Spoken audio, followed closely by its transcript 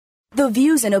The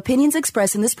views and opinions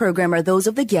expressed in this program are those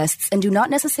of the guests and do not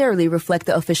necessarily reflect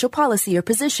the official policy or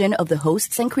position of the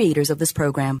hosts and creators of this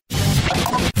program.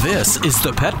 This is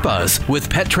The Pet Buzz with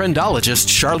Petrendologist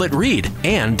Charlotte Reed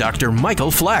and Dr.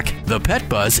 Michael Fleck. The Pet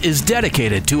Buzz is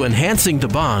dedicated to enhancing the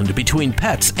bond between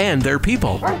pets and their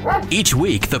people. Each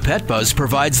week, The Pet Buzz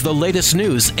provides the latest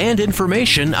news and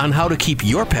information on how to keep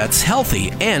your pets healthy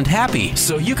and happy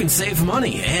so you can save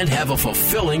money and have a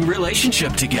fulfilling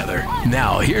relationship together.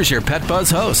 Now, here's your Pet Buzz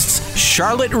hosts,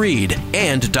 Charlotte Reed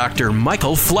and Dr.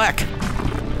 Michael Fleck.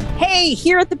 Hey,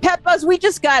 here at the Pet Buzz, we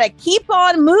just got to keep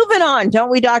on moving on,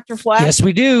 don't we, Dr. Fleck? Yes,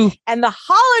 we do. And the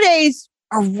holidays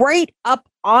are right up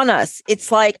on us.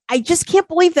 It's like, I just can't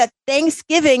believe that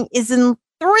Thanksgiving is in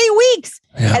 3 weeks.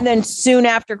 Yeah. And then soon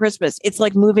after Christmas, it's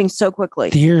like moving so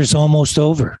quickly. The year's almost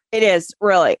over. It is,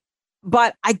 really.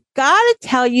 But I got to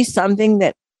tell you something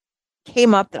that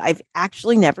came up that I've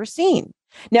actually never seen.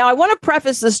 Now, I want to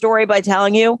preface the story by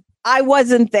telling you I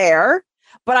wasn't there,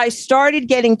 but I started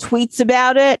getting tweets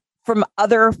about it from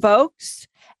other folks.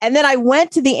 And then I went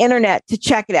to the internet to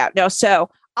check it out. Now, so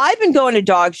I've been going to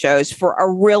dog shows for a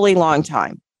really long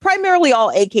time, primarily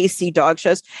all AKC dog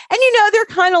shows. And, they're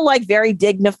kind of like very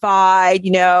dignified,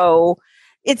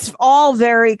 it's all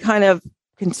very kind of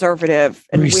conservative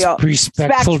and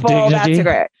respectful dignity. That's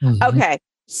great. Mm-hmm. Okay.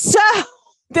 So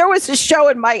there was a show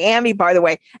in Miami, by the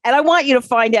way, and I want you to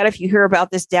find out if you hear about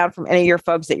this down from any of your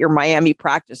folks at your Miami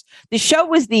practice. The show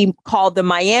was called the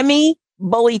Miami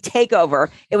Bully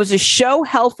Takeover. It was a show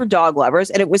held for dog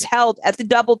lovers, and it was held at the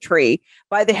DoubleTree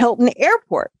by the Hilton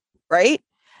Airport, right?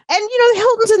 And, the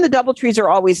Hiltons and the DoubleTrees are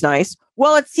always nice.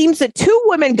 Well, it seems that two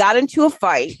women got into a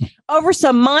fight over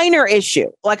some minor issue.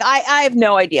 Like, I have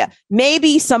no idea.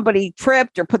 Maybe somebody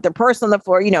tripped or put their purse on the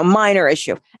floor, minor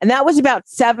issue. And that was about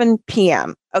 7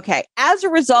 p.m. Okay. As a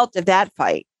result of that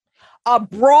fight, a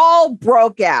brawl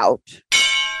broke out.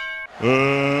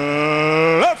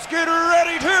 Let's get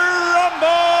ready to rumble!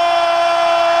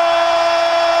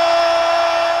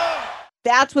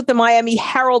 That's what the Miami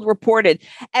Herald reported.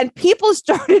 And people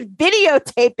started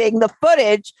videotaping the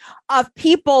footage of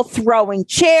people throwing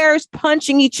chairs,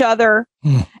 punching each other,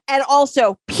 and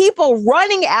also people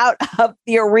running out of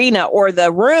the arena or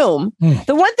the room.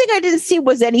 The one thing I didn't see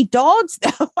was any dogs,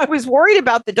 though. I was worried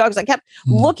about the dogs. I kept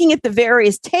looking at the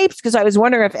various tapes because I was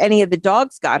wondering if any of the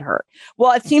dogs got hurt.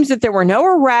 Well, it seems that there were no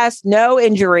arrests, no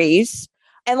injuries.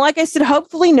 And like I said,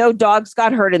 hopefully no dogs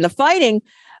got hurt in the fighting.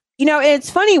 And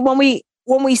it's funny when we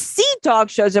see dog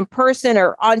shows in person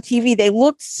or on TV, they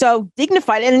look so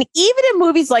dignified. And even in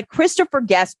movies like Christopher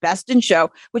Guest's Best in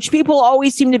Show, which people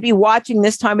always seem to be watching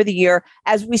this time of the year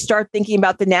as we start thinking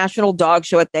about the National Dog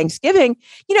Show at Thanksgiving,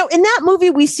 in that movie,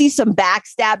 we see some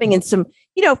backstabbing and some,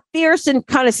 fierce and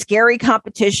kind of scary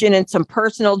competition and some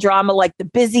personal drama like the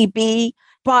Busy Bee.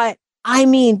 But I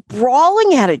mean,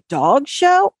 brawling at a dog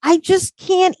show, I just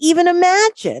can't even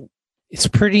imagine. It's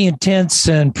pretty intense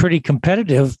and pretty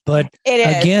competitive, but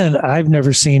again, I've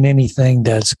never seen anything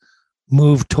that's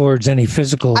moved towards any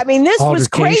physical. I mean, this was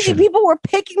crazy. People were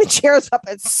picking the chairs up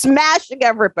and smashing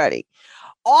everybody.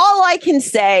 All I can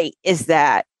say is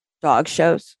that dog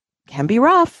shows can be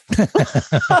rough.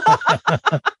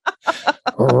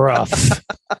 Rough.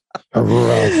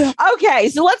 Okay,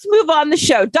 so let's move on the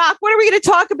show. Doc, what are we going to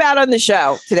talk about on the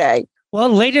show today? Well,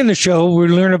 late in the show, we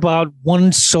learn about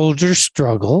one soldier's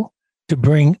struggle to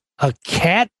bring a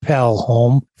cat pal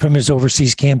home from his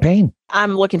overseas campaign.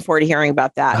 I'm looking forward to hearing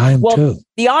about that. Too.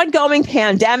 The ongoing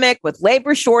pandemic with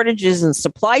labor shortages and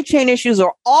supply chain issues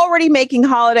are already making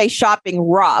holiday shopping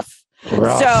rough.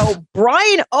 So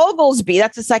Bryan Oglesby,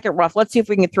 that's the second rough. Let's see if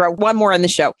we can throw one more in the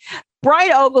show.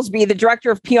 Bryan Oglesby, the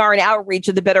director of PR and outreach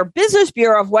of the Better Business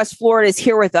Bureau of West Florida, is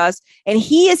here with us, and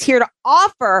he is here to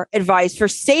offer advice for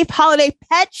safe holiday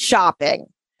pet shopping.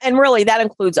 And really, that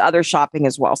includes other shopping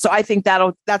as well. So I think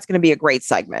that's going to be a great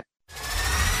segment.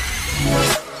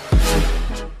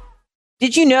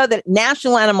 Did you know that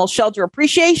National Animal Shelter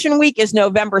Appreciation Week is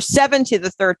November 7th to the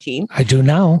 13th? I do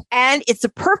now. And it's a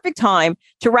perfect time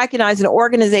to recognize an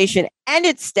organization and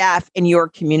its staff in your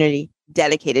community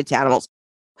dedicated to animals.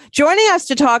 Joining us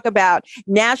to talk about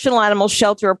National Animal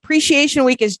Shelter Appreciation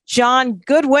Week is John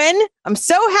Goodwin. I'm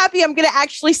so happy I'm going to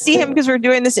actually see him because we're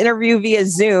doing this interview via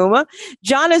Zoom.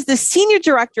 John is the Senior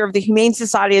Director of the Humane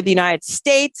Society of the United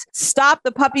States Stop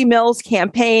the Puppy Mills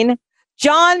campaign.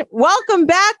 John, welcome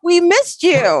back. We missed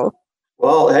you.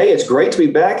 Well, hey, it's great to be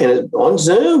back and on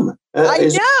Zoom. I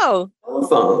know.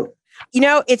 Telephone.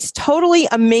 It's totally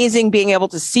amazing being able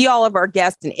to see all of our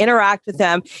guests and interact with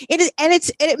them.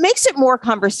 It makes it more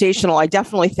conversational. I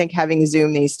definitely think having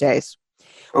Zoom these days.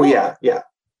 Oh, yeah.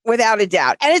 Without a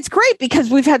doubt. And it's great because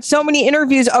we've had so many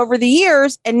interviews over the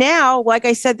years. And now, like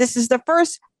I said, this is the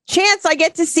first chance I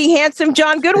get to see handsome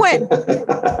John Goodwin.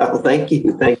 Thank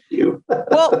you. Thank you.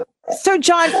 Well, so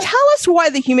John, tell us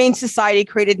why the Humane Society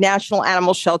created National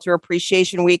Animal Shelter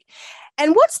Appreciation Week.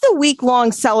 And what's the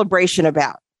week-long celebration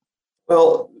about?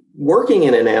 Well, working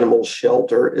in an animal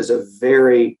shelter is a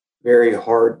very, very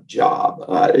hard job.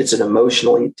 It's an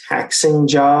emotionally taxing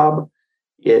job.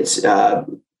 It's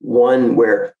one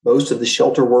where most of the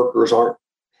shelter workers aren't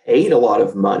paid a lot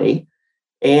of money.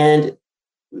 And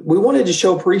we wanted to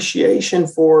show appreciation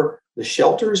for the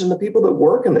shelters and the people that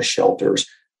work in the shelters.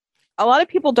 A lot of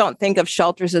people don't think of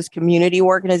shelters as community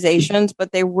organizations,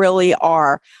 but they really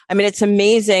are. I mean, it's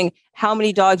amazing how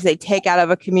many dogs they take out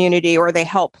of a community or they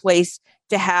help place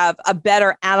to have a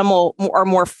better animal or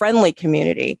more friendly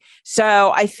community.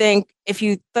 So I think if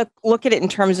you look at it in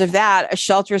terms of that, a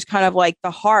shelter is kind of like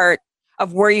the heart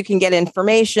of where you can get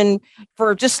information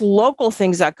for just local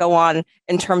things that go on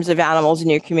in terms of animals in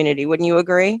your community. Wouldn't you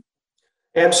agree?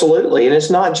 Absolutely. And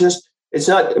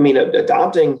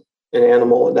adopting an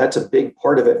animal, that's a big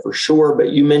part of it for sure.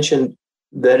 But you mentioned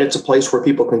that it's a place where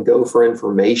people can go for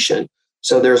information.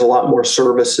 So there's a lot more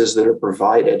services that are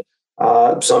provided.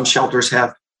 Some shelters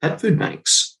have pet food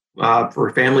banks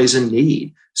for families in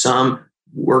need. Some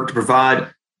work to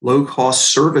provide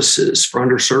low-cost services for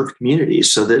underserved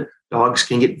communities so that dogs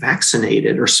can get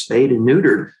vaccinated or spayed and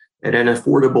neutered at an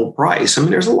affordable price. I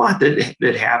mean, there's a lot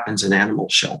that happens in animal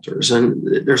shelters,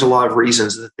 and there's a lot of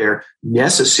reasons that they're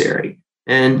necessary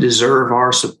and deserve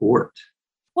our support.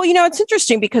 Well, it's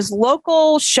interesting because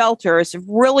local shelters have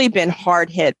really been hard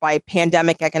hit by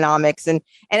pandemic economics and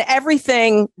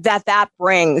everything that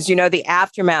brings, the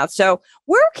aftermath. So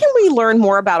where can we learn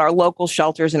more about our local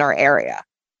shelters in our area?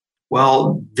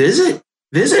 Well, visit.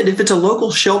 If it's a local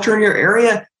shelter in your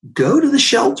area, go to the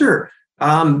shelter.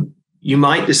 You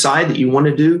might decide that you want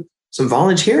to do some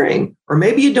volunteering, or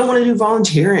maybe you don't want to do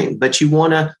volunteering, but you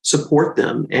want to support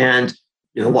them. And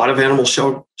a lot of animal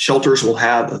shelters will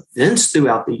have events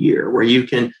throughout the year where you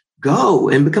can go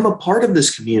and become a part of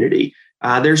this community.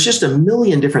 There's just a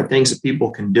million different things that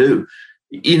people can do.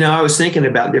 I was thinking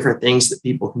about different things that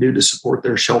people can do to support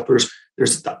their shelters.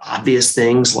 There's the obvious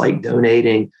things like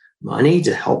donating money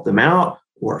to help them out,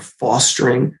 or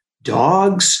fostering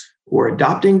dogs, or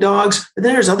adopting dogs. But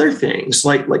then there's other things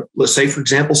like let's say, for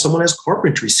example, someone has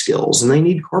carpentry skills and they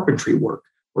need carpentry work,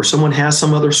 or someone has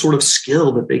some other sort of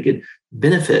skill that they could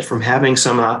benefit from having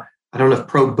some, I don't know if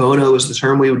pro bono is the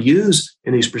term we would use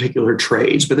in these particular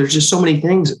trades, but there's just so many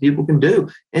things that people can do.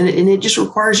 And it just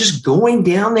requires just going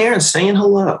down there and saying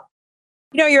hello.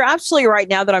 You're absolutely right.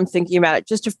 Now that I'm thinking about it,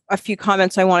 just a few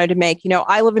comments I wanted to make.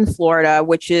 I live in Florida,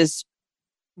 which is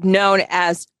known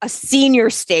as a senior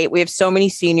state. We have so many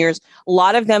seniors. A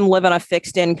lot of them live on a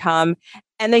fixed income,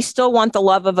 and they still want the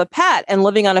love of a pet. And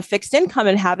living on a fixed income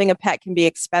and having a pet can be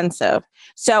expensive.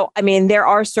 So, there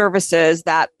are services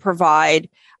that provide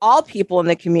all people in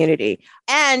the community.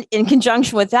 And in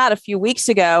conjunction with that, a few weeks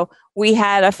ago, we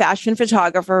had a fashion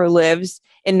photographer who lives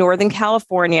in Northern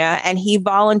California, and he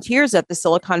volunteers at the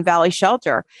Silicon Valley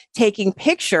shelter, taking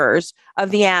pictures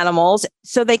of the animals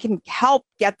so they can help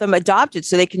get them adopted,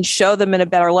 so they can show them in a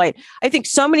better light. I think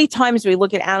so many times we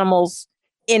look at animals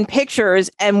in pictures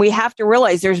and we have to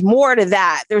realize there's more to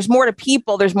that. There's more to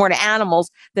people, there's more to animals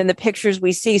than the pictures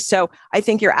we see. So I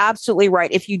think you're absolutely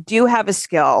right. If you do have a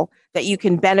skill that you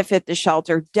can benefit the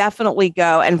shelter, definitely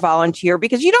go and volunteer,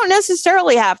 because you don't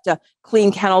necessarily have to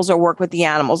clean kennels or work with the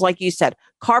animals. Like you said,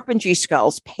 carpentry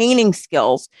skills, painting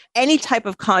skills, any type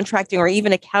of contracting or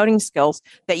even accounting skills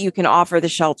that you can offer the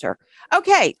shelter.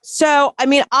 Okay. So,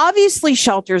 obviously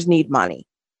shelters need money,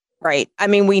 right?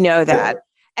 We know that.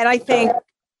 And I think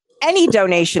any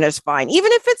donation is fine,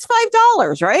 even if it's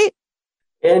 $5, right?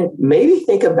 And maybe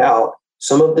think about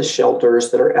some of the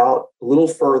shelters that are out a little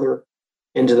further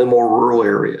into the more rural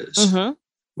areas. Mm-hmm.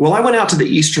 Well, I went out to the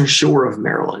eastern shore of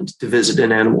Maryland to visit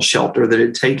an animal shelter that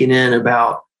had taken in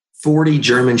about 40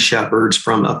 German Shepherds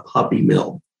from a puppy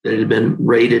mill that had been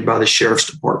raided by the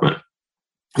sheriff's department.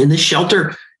 In this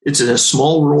shelter, it's in a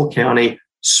small rural county,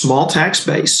 small tax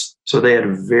base. So they had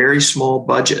a very small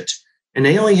budget, and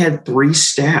they only had 3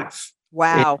 staff.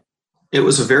 Wow. And it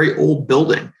was a very old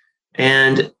building.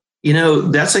 And,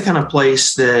 that's the kind of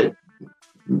place that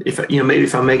maybe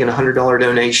if I'm making $100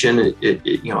 donation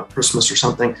at Christmas or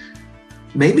something,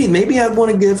 maybe I'd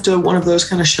want to give to one of those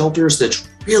kind of shelters that's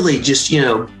really just,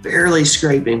 barely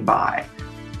scraping by.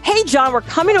 Hey, John, we're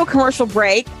coming to a commercial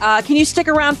break. Can you stick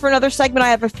around for another segment? I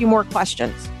have a few more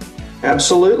questions.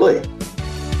 Absolutely.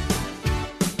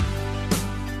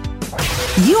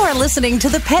 You are listening to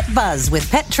The Pet Buzz with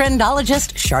pet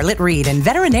trendologist Charlotte Reed and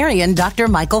veterinarian Dr.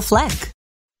 Michael Fleck.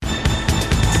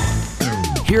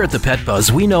 Here at The Pet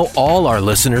Buzz, we know all our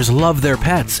listeners love their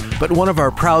pets, but one of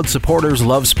our proud supporters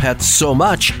loves pets so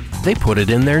much, they put it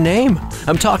in their name.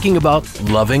 I'm talking about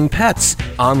Loving Pets,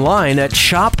 online at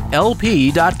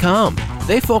shoplp.com.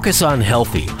 They focus on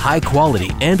healthy, high-quality,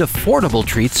 and affordable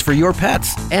treats for your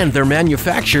pets, and they're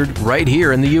manufactured right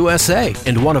here in the USA.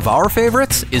 And one of our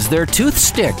favorites is their Tooth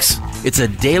Sticks. It's a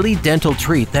daily dental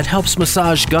treat that helps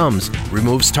massage gums,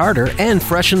 removes tartar, and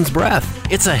freshens breath.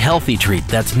 It's a healthy treat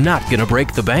that's not going to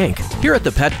break the bank. Here at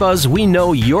the Pet Buzz, we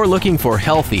know you're looking for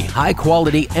healthy,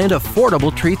 high-quality, and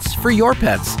affordable treats for your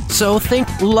pets. So think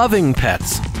Loving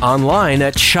Pets, online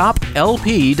at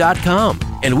shoplp.com.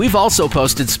 And we've also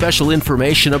posted special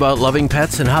information about Loving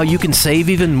Pets and how you can save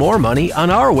even more money on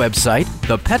our website,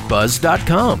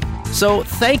 thepetbuzz.com. So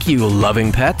thank you,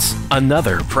 Loving Pets,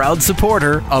 another proud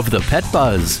supporter of the Pet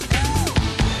Buzz.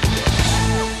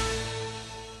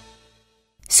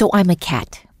 So I'm a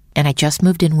cat, and I just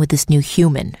moved in with this new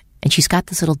human, and she's got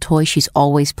this little toy she's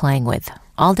always playing with,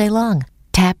 all day long.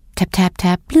 Tap, tap, tap,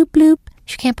 tap, bloop, bloop.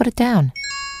 She can't put it down.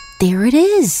 There it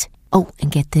is. Oh,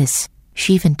 and get this.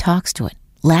 She even talks to it.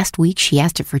 Last week, she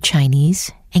asked it for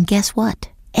Chinese, and guess what?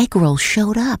 Egg rolls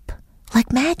showed up.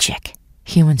 Like magic.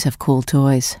 Humans have cool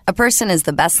toys. A person is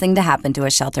the best thing to happen to a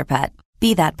shelter pet.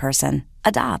 Be that person.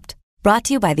 Adopt. Brought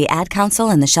to you by the Ad Council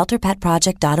and the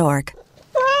ShelterPetProject.org.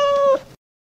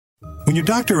 When your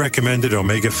doctor recommended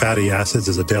omega fatty acids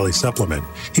as a daily supplement,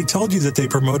 he told you that they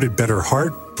promoted better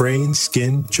heart, brain,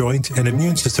 skin, joint, and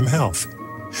immune system health.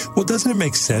 Well, doesn't it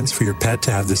make sense for your pet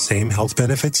to have the same health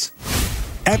benefits?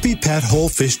 EpiPet Whole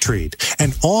Fish Treat,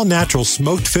 an all-natural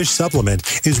smoked fish supplement,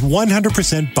 is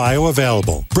 100%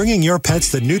 bioavailable, bringing your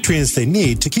pets the nutrients they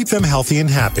need to keep them healthy and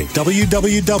happy.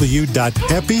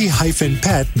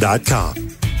 www.epi-pet.com.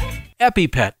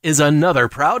 EpiPet is another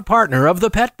proud partner of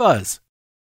the Pet Buzz.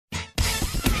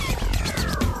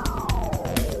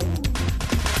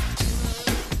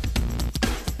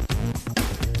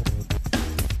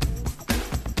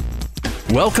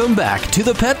 Welcome back to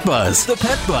the Pet Buzz. The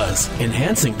Pet Buzz,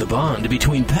 enhancing the bond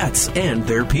between pets and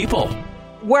their people.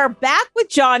 We're back with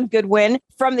John Goodwin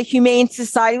from the Humane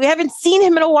Society. We haven't seen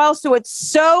him in a while, so it's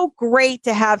so great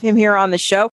to have him here on the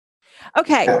show.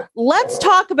 Okay, let's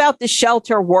talk about the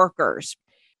shelter workers.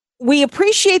 We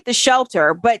appreciate the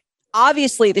shelter, but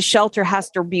obviously the shelter has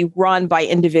to be run by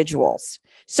individuals.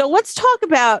 So let's talk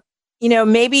about,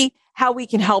 maybe how we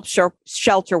can help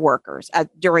shelter workers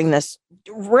during this,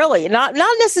 really not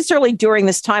necessarily during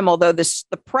this time, although the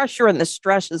pressure and the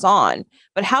stress is on,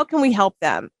 but how can we help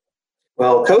them?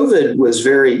 Well, COVID was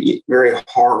very, very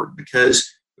hard because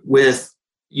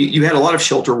you had a lot of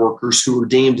shelter workers who were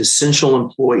deemed essential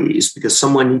employees because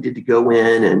someone needed to go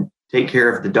in and take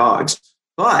care of the dogs.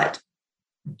 But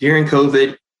during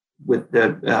COVID, with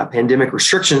the pandemic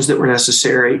restrictions that were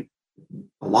necessary,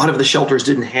 a lot of the shelters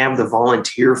didn't have the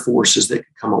volunteer forces that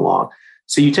could come along.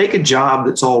 So you take a job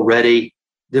that's already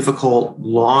difficult,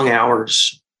 long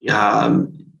hours,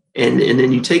 and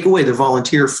then you take away the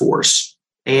volunteer force,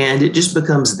 and it just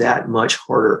becomes that much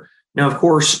harder. Now, of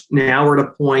course, now we're at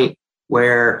a point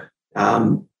where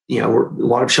a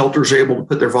lot of shelters are able to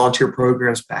put their volunteer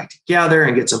programs back together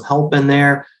and get some help in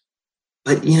there.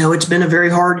 But it's been a very,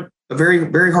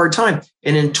 very hard time.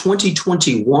 And in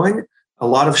 2021. A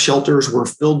lot of shelters were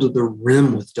filled to the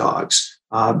rim with dogs.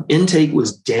 Intake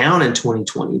was down in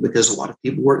 2020 because a lot of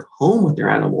people were at home with their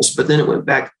animals, but then it went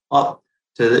back up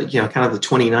to the, kind of the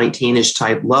 2019-ish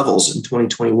type levels in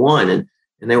 2021, and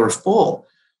they were full.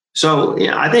 So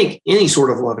I think any sort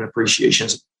of love and appreciation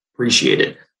is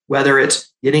appreciated, whether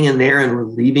it's getting in there and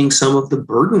relieving some of the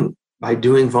burden by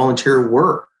doing volunteer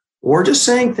work, or just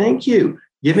saying thank you,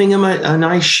 giving them a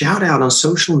nice shout out on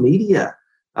social media.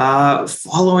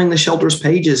 Following the shelter's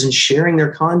pages and sharing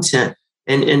their content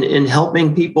and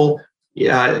helping people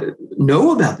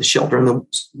know about the shelter and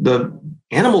the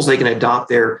animals they can adopt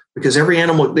there, because every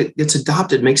animal that gets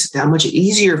adopted makes it that much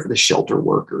easier for the shelter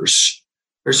workers.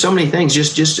 There's so many things,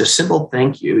 just a simple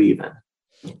thank you even.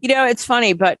 It's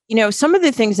funny, but some of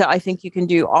the things that I think you can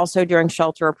do also during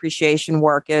shelter appreciation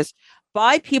work is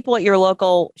buy people at your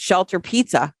local shelter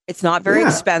pizza. It's not very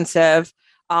expensive.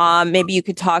 Maybe you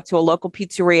could talk to a local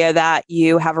pizzeria that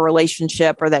you have a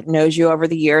relationship or that knows you over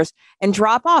the years and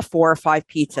drop off 4 or 5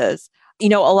 pizzas. A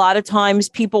lot of times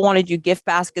people want to do gift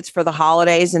baskets for the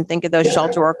holidays and think of those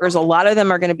shelter workers. A lot of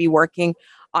them are going to be working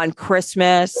on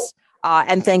Christmas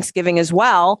and Thanksgiving as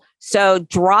well. So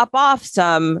drop off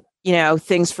some,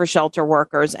 things for shelter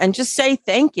workers and just say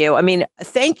thank you. I mean,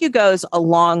 thank you goes a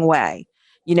long way.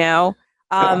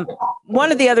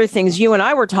 One of the other things you and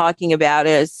I were talking about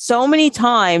is so many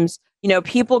times,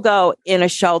 people go in a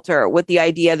shelter with the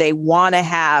idea they want to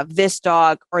have this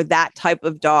dog or that type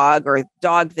of dog or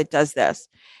dog that does this.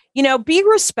 Be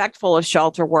respectful of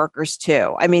shelter workers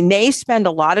too. I mean, they spend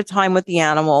a lot of time with the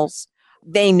animals.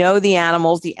 They know the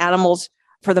animals. The animals,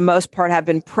 for the most part, have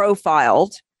been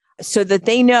profiled so that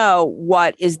they know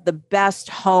what is the best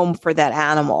home for that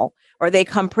animal, or they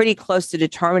come pretty close to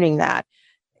determining that.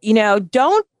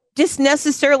 Don't just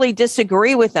necessarily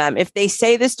disagree with them. If they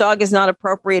say this dog is not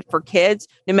appropriate for kids,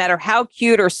 no matter how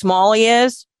cute or small he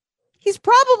is, he's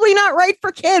probably not right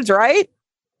for kids, right?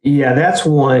 Yeah, that's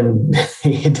one.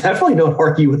 You definitely don't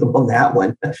argue with them on that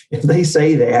one. If they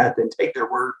say that, then take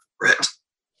their word for it.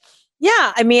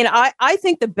 Yeah, I mean, I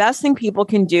think the best thing people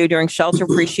can do during Shelter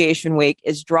Appreciation Week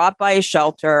is drop by a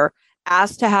shelter,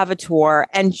 ask to have a tour,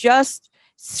 and just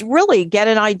really get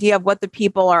an idea of what the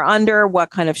people are under, what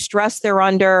kind of stress they're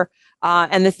under,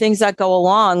 and the things that go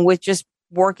along with just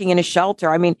working in a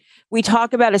shelter. I mean, we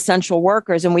talk about essential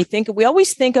workers and we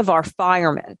always think of our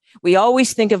firemen. We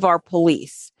always think of our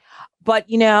police. But,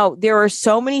 there are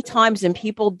so many times and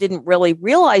people didn't really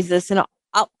realize this. And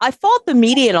I fault the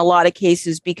media in a lot of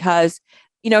cases because,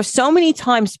 so many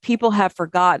times people have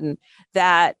forgotten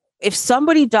that if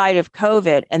somebody died of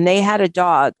COVID and they had a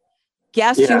dog,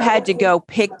 guess who had to go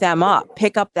pick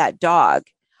up that dog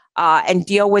and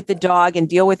deal with the dog and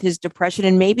deal with his depression.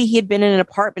 And maybe he had been in an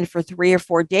apartment for 3 or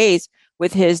 4 days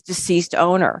with his deceased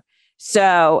owner.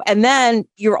 So, and then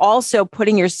you're also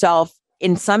putting yourself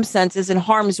in some senses in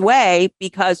harm's way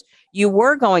because you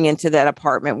were going into that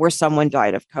apartment where someone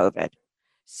died of COVID.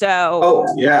 So,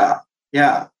 yeah.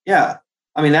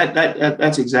 I mean,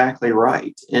 that's exactly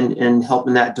right. And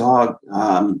helping that dog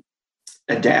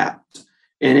adapt.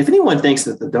 And if anyone thinks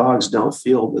that the dogs don't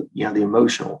feel the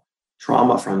emotional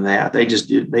trauma from that, they just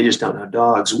don't know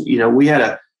dogs. We had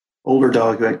an older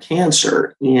dog who had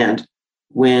cancer, and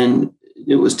when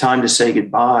it was time to say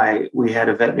goodbye, we had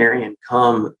a veterinarian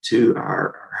come to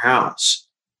our house,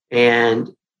 and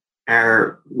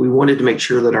we wanted to make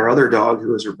sure that our other dog,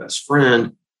 who was her best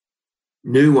friend,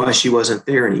 knew why she wasn't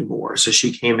there anymore. So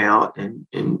she came out and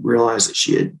realized that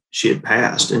she had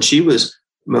passed, and she was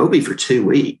Moby for 2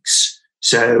 weeks.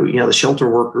 So, the shelter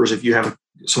workers, if you have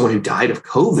someone who died of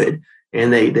COVID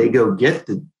and they go get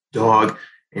the dog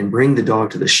and bring the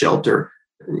dog to the shelter,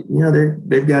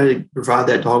 they've got to provide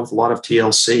that dog with a lot of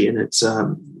TLC, and it's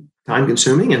time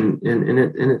consuming and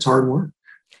it's hard work.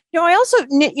 I also,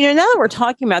 now that we're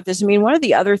talking about this, I mean, one of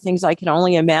the other things I can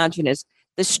only imagine is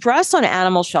the stress on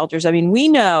animal shelters. I mean, we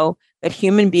know that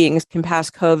human beings can pass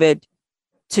COVID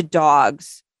to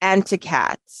dogs and to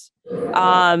cats.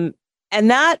 And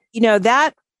that,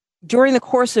 that during the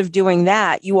course of doing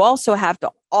that, you also have to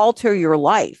alter your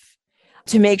life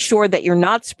to make sure that you're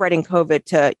not spreading COVID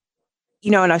to,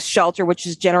 in a shelter, which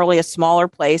is generally a smaller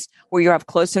place where you have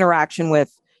close interaction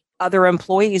with other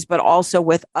employees, but also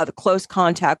with close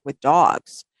contact with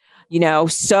dogs,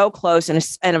 so close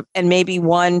and maybe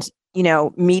one,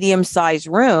 medium-sized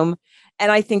room.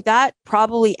 And I think that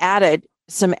probably added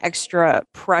some extra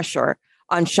pressure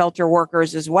on shelter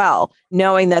workers as well,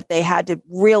 knowing that they had to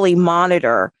really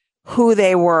monitor who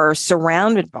they were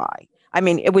surrounded by. I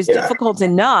mean, it was difficult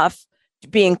enough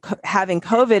having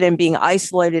COVID and being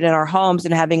isolated in our homes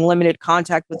and having limited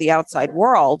contact with the outside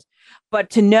world, but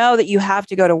to know that you have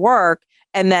to go to work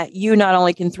and that you not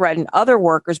only can threaten other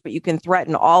workers, but you can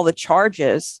threaten all the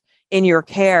charges in your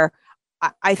care,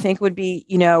 I think would be,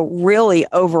 really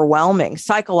overwhelming,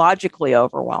 psychologically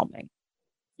overwhelming.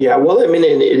 Yeah, well, I mean,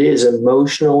 it is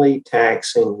emotionally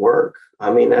taxing work.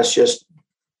 I mean, that's just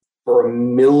for a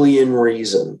million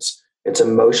reasons. It's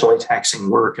emotionally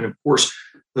taxing work. And of course,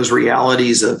 those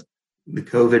realities of the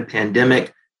COVID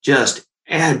pandemic just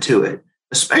add to it,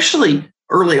 especially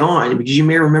early on, because you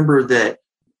may remember that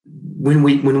when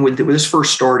this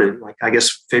first started, like I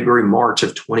guess February, March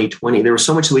of 2020, there was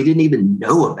so much that we didn't even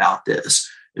know about this.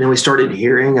 And then we started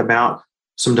hearing about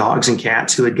some dogs and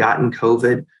cats who had gotten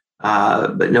COVID.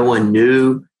 But no one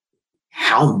knew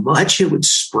how much it would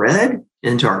spread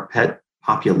into our pet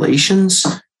populations.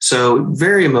 So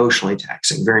very emotionally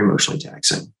taxing, very emotionally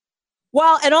taxing.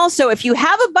 Well, and also if you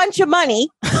have a bunch of money,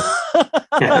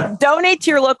 donate to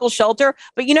your local shelter.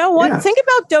 But you know what? Yeah. Think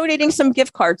about donating some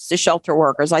gift cards to shelter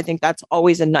workers. I think that's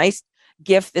always a nice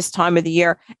gift this time of the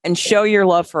year, and show your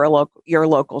love for your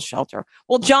local shelter.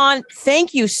 Well, John,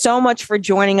 thank you so much for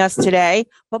joining us today.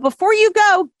 But before you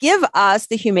go, give us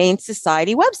the Humane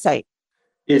Society website.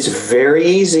 It's very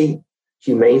easy.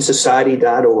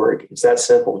 HumaneSociety.org. It's that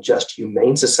simple. Just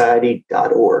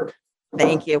HumaneSociety.org.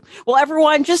 Thank you. Well,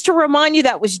 everyone, just to remind you,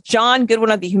 that was John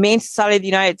Goodwin of the Humane Society of the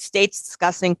United States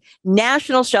discussing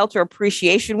National Shelter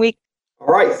Appreciation Week. All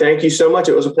right. Thank you so much.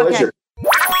 It was a pleasure. Okay.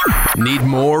 Need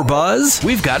more buzz?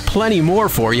 We've got plenty more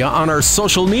for you on our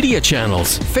social media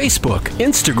channels, Facebook,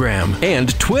 Instagram,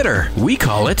 and Twitter. We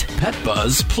call it Pet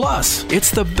Buzz Plus. It's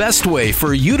the best way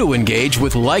for you to engage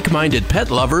with like-minded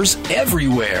pet lovers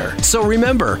everywhere. So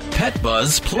remember, Pet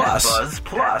Buzz Plus. Pet Buzz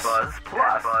Plus.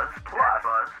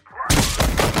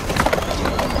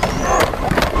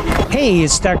 Hey,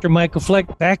 it's Dr. Michael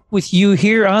Fleck back with you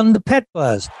here on the Pet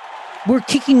Buzz. We're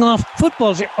kicking off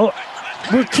football.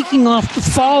 We're kicking off the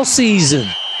fall season.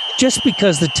 Just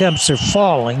because the temps are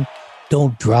falling,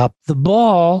 don't drop the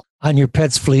ball on your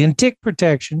pet's flea and tick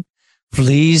protection.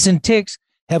 Fleas and ticks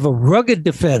have a rugged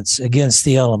defense against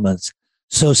the elements.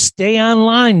 So stay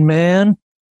online, man.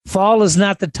 Fall is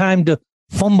not the time to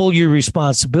fumble your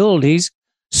responsibilities.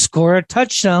 Score a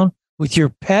touchdown with your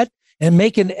pet and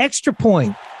make an extra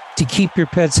point to keep your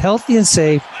pets healthy and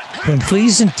safe from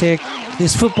fleas and tick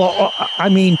this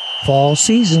fall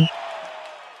season.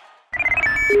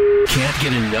 Can't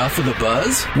get enough of the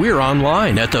buzz? We're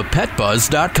online at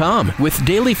thepetbuzz.com with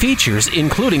daily features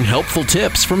including helpful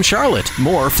tips from Charlotte,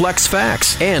 more Flex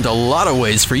facts, and a lot of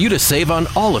ways for you to save on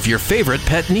all of your favorite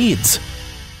pet needs.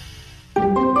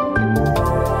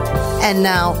 And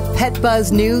now, Pet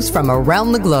Buzz news from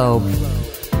around the globe.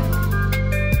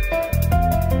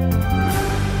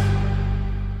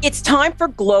 It's time for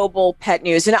global pet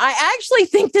news. And I actually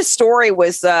think this story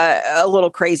was a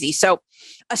little crazy. So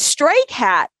a stray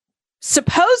cat,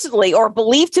 supposedly or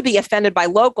believed to be offended by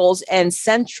locals in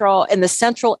the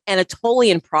central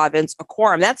Anatolian province,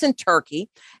 Akorum, that's in Turkey,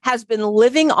 has been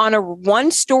living on a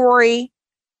one-story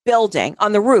building,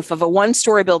 on the roof of a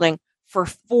one-story building for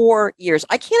 4 years.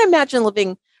 I can't imagine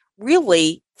living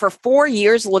really for 4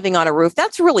 years living on a roof.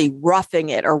 That's really roofing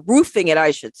it,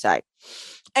 I should say.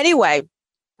 Anyway,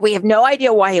 we have no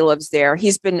idea why he lives there.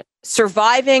 He's been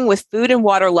surviving with food and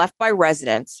water left by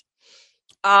residents.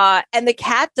 And the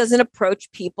cat doesn't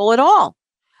approach people at all.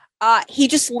 He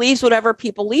just leaves whatever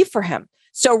people leave for him.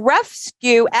 So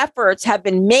rescue efforts have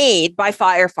been made by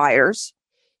firefighters.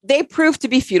 They proved to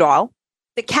be futile.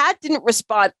 The cat didn't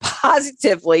respond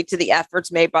positively to the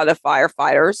efforts made by the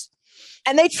firefighters.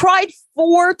 And they tried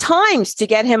 4 times to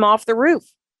get him off the roof.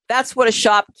 That's what a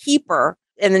shopkeeper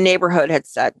in the neighborhood had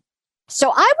said.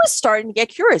 So I was starting to get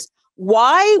curious.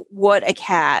 Why would a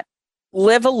cat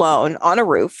live alone on a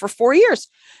roof for 4 years?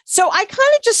 So I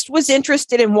kind of just was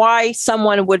interested in why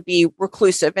someone would be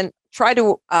reclusive and try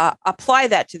to apply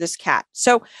that to this cat.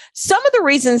 So some of the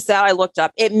reasons that I looked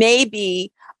up, it may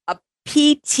be a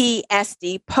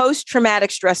PTSD,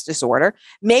 post-traumatic stress disorder.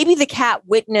 Maybe the cat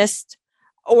witnessed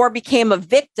or became a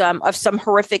victim of some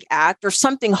horrific act or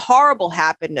something horrible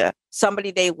happened to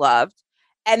somebody they loved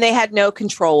and they had no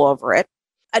control over it.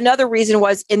 Another reason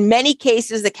was, in many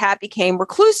cases, the cat became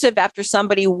reclusive after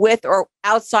somebody with or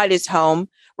outside his home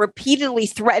repeatedly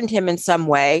threatened him in some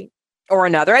way or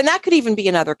another. And that could even be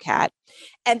another cat.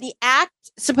 And the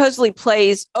act supposedly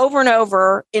plays over and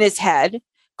over in his head,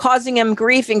 causing him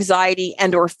grief, anxiety,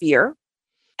 and or fear.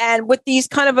 And with these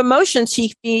kind of emotions,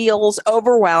 he feels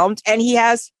overwhelmed and he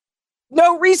has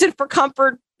no reason for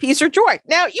comfort, peace, or joy.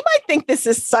 Now, you might think this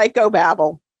is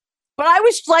psychobabble. But I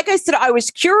was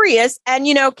curious. And,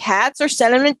 cats are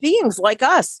sentient beings like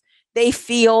us. They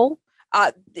feel,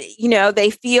 they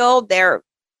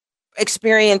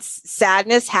experience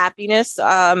sadness, happiness,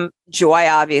 joy,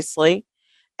 obviously,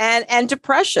 and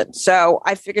depression. So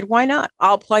I figured, why not?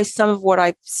 I'll apply some of what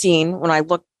I've seen when I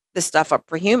look this stuff up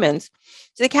for humans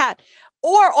to the cat.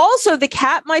 Or also the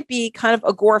cat might be kind of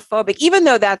agoraphobic, even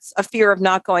though that's a fear of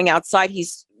not going outside.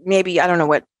 He's maybe, I don't know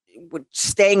what,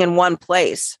 staying in one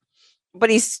place. But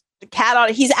he's the cat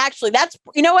on. He's actually, that's,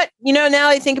 now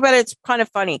I think about it, it's kind of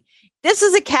funny. This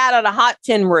is a cat on a hot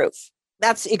tin roof.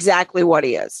 That's exactly what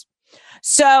he is.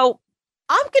 So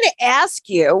I'm going to ask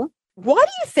you, why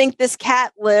do you think this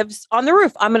cat lives on the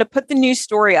roof? I'm going to put the news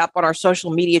story up on our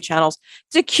social media channels.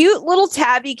 It's a cute little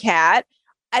tabby cat.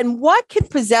 And what could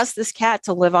possess this cat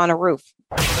to live on a roof?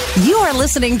 You are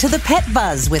listening to the Pet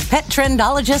Buzz with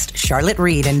Petrendologist Charlotte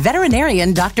Reed and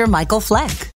veterinarian Dr. Michael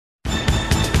Fleck.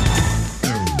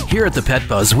 Here at the Pet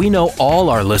Buzz, we know all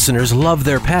our listeners love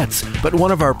their pets, but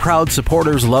one of our proud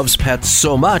supporters loves pets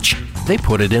so much, they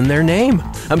put it in their name.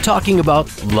 I'm talking about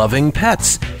Loving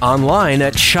Pets, online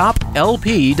at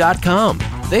shoplp.com.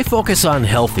 They focus on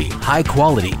healthy,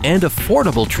 high-quality, and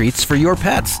affordable treats for your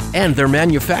pets, and they're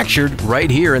manufactured right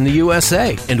here in the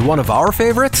USA. And one of our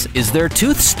favorites is their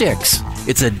tooth sticks.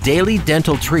 It's a daily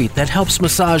dental treat that helps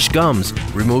massage gums,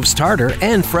 removes tartar,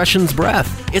 and freshens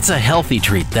breath. It's a healthy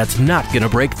treat that's not going to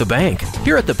break the bank.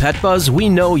 Here at the Pet Buzz, we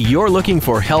know you're looking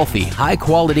for healthy,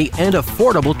 high-quality, and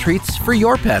affordable treats for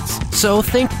your pets. So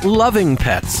think Loving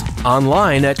Pets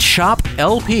online at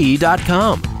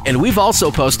shoplp.com. And we've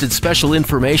also posted special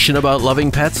information about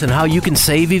Loving Pets and how you can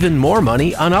save even more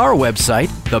money on our website,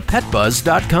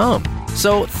 thepetbuzz.com.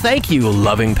 So thank you,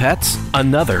 Loving Pets,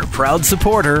 another proud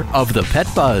supporter of the Pet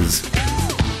Buzz.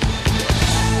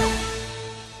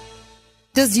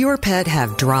 Does your pet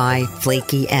have dry,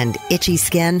 flaky, and itchy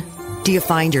skin? Do you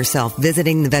find yourself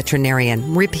visiting the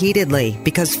veterinarian repeatedly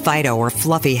because Fido or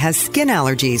Fluffy has skin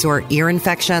allergies or ear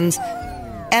infections?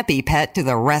 EpiPet to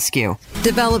the rescue.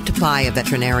 Developed by a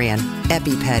veterinarian,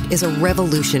 EpiPet is a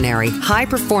revolutionary,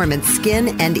 high-performance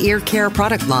skin and ear care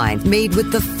product line made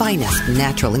with the finest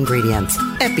natural ingredients.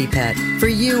 EpiPet, for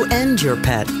you and your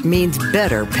pet, means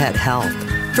better pet health.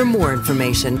 For more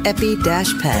information, epi-pet.com.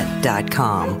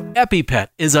 EpiPet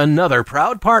is another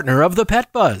proud partner of the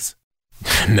Pet Buzz.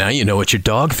 Now you know what your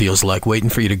dog feels like waiting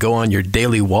for you to go on your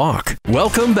daily walk.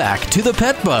 Welcome back to the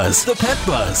Pet Buzz. The Pet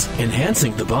Buzz,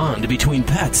 enhancing the bond between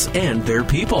pets and their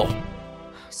people.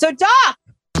 So, Doc.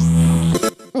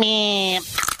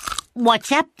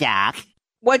 What's up, Doc?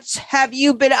 What have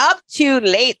you been up to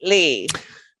lately?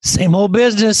 Same old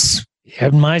business.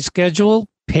 Had my schedule,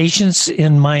 patients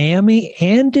in Miami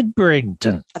and in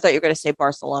Bradenton. I thought you were going to say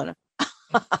Barcelona.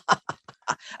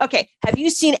 Okay. Have you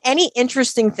seen any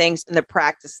interesting things in the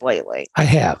practice lately? I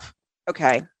have.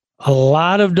 Okay. A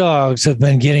lot of dogs have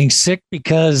been getting sick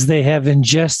because they have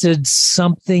ingested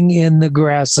something in the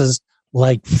grasses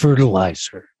like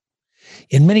fertilizer.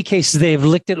 In many cases, they have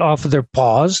licked it off of their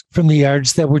paws from the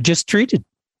yards that were just treated.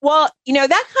 Well, that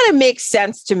kind of makes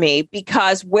sense to me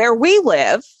because where we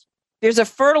live, there's a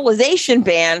fertilization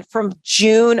ban from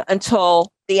June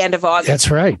until the end of August.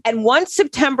 That's right. And once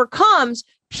September comes,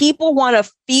 people want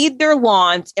to feed their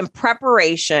lawns in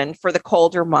preparation for the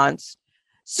colder months.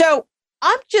 So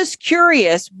I'm just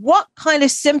curious, what kind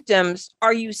of symptoms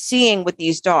are you seeing with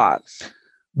these dogs?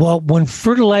 Well, when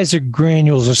fertilizer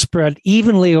granules are spread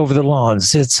evenly over the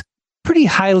lawns, it's pretty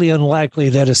highly unlikely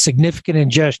that a significant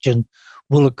ingestion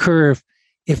will occur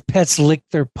if pets lick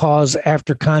their paws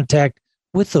after contact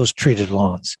with those treated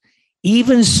lawns.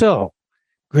 Even so,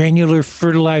 granular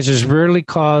fertilizers rarely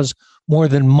cause more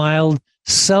than mild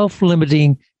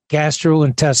self-limiting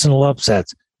gastrointestinal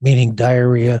upsets, meaning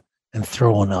diarrhea and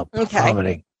throwing up,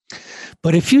 vomiting.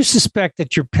 But if you suspect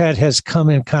that your pet has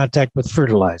come in contact with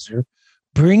fertilizer,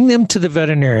 bring them to the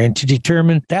veterinarian to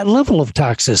determine that level of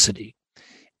toxicity.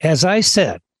 As I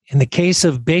said, in the case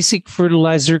of basic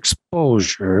fertilizer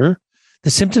exposure, the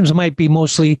symptoms might be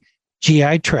mostly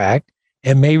GI tract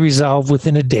and may resolve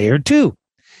within a day or two.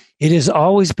 It is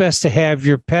always best to have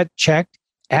your pet checked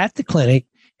at the clinic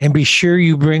and be sure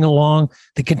you bring along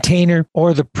the container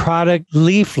or the product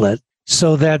leaflet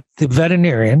so that the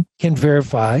veterinarian can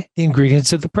verify the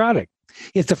ingredients of the product.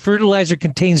 If the fertilizer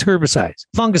contains herbicides,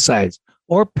 fungicides,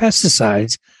 or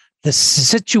pesticides, the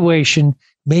situation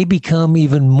may become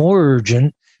even more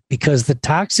urgent because the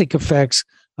toxic effects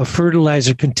of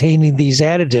fertilizer containing these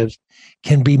additives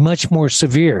can be much more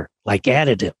severe, like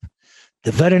additive.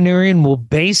 The veterinarian will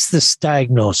base this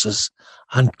diagnosis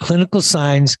on clinical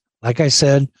signs, like I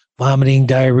said, vomiting,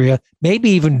 diarrhea, maybe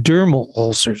even dermal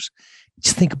ulcers.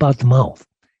 Just think about the mouth,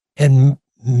 and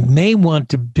may want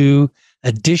to do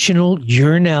additional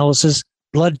urinalysis,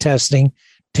 blood testing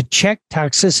to check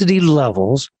toxicity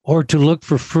levels or to look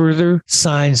for further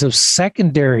signs of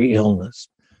secondary illness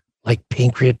like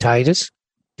pancreatitis,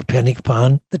 depending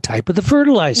upon the type of the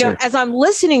fertilizer. As I'm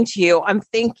listening to you, I'm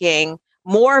thinking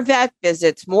more vet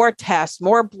visits, more tests,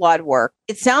 more blood work.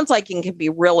 It sounds like it can be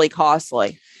really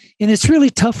costly. And it's really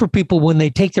tough for people when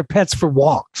they take their pets for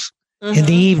walks in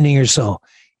the evening or so.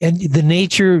 And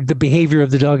the behavior of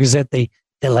the dog is that they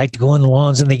like to go on the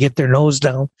lawns and they get their nose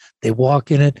down. They walk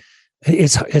in it.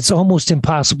 It's almost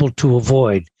impossible to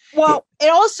avoid. Well, it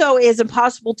also is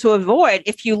impossible to avoid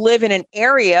if you live in an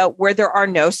area where there are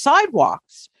no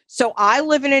sidewalks. So I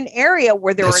live in an area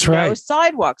where there are no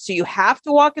sidewalks. So you have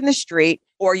to walk in the street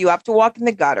or you have to walk in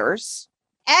the gutters.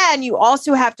 And you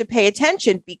also have to pay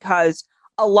attention because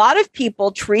a lot of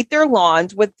people treat their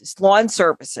lawns with lawn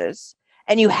services.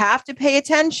 And you have to pay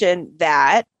attention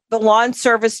that the lawn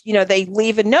service, they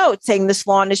leave a note saying this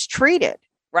lawn is treated,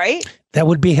 right? That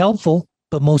would be helpful,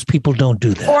 but most people don't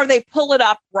do that. Or they pull it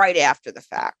up right after the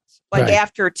fact, like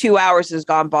after 2 hours has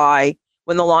gone by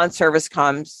when the lawn service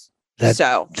comes.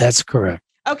 That's correct.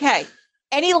 Okay.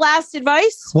 Any last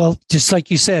advice? Well, just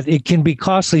like you said, it can be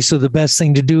costly. So the best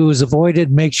thing to do is avoid it.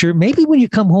 Make sure maybe when you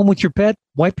come home with your pet,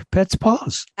 wipe your pet's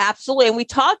paws. Absolutely. And we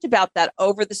talked about that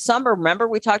over the summer. Remember,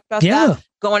 we talked about that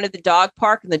going to the dog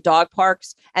park, and the dog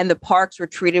parks and the parks were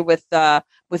treated with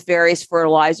various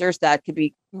fertilizers that could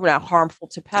be harmful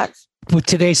to pets. But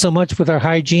today, so much with our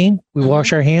hygiene, we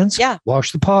wash our hands,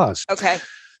 wash the paws. Okay.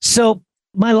 So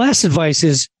my last advice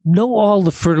is know all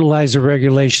the fertilizer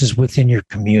regulations within your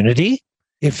community.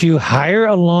 If you hire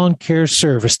a lawn care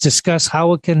service, discuss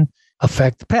how it can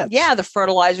affect the pets. Yeah, the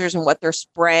fertilizers and what they're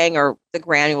spraying or the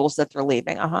granules that they're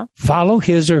leaving. Follow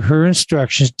his or her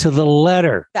instructions to the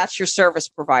letter. That's your service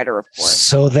provider, of course.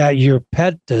 So that your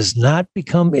pet does not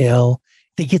become ill.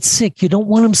 They get sick. You don't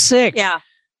want them sick. Yeah.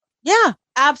 Yeah,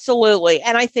 absolutely.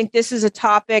 And I think this is a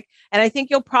topic, and I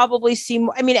think you'll probably see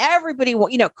more. I mean, everybody,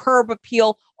 Curb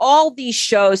Appeal, all these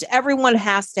shows, everyone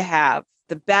has to have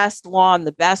the best lawn,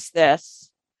 the best this.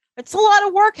 It's a lot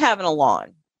of work having a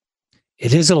lawn.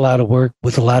 It is a lot of work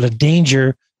with a lot of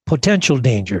danger, potential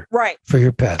danger for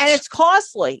your pets. And it's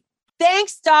costly.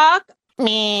 Thanks, Doc.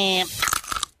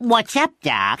 What's up,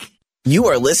 Doc? You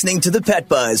are listening to The Pet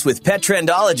Buzz with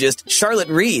Petrendologist Charlotte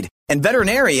Reed and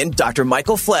veterinarian Dr.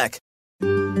 Michael Fleck.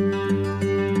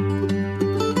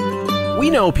 We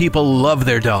know people love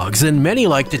their dogs, and many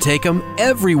like to take them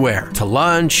everywhere, to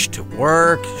lunch, to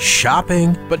work,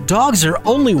 shopping. But dogs are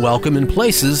only welcome in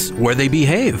places where they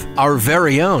behave. Our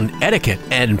very own etiquette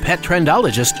and pet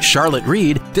trendologist Charlotte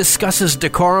Reed discusses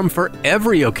decorum for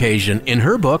every occasion in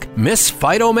her book, Miss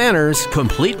Fido Manners,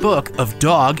 Complete Book of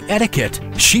Dog Etiquette.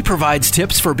 She provides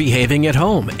tips for behaving at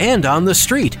home and on the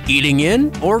street, eating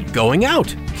in or going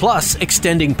out. Plus,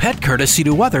 extending pet courtesy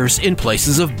to others in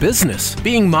places of business,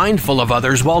 being mindful of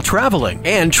others while traveling,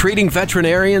 and treating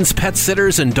veterinarians, pet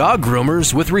sitters, and dog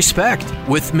groomers with respect.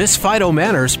 With Miss Fido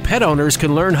Manners, pet owners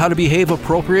can learn how to behave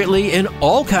appropriately in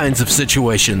all kinds of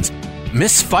situations.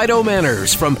 Miss Fido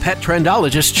Manners from pet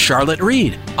trendologist Charlotte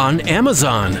Reed on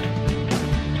Amazon.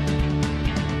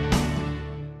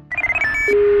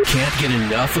 Can't get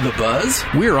enough of the buzz?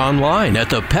 We're online at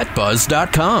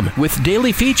thepetbuzz.com with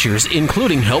daily features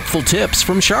including helpful tips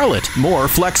from Charlotte, more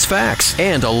Flex facts,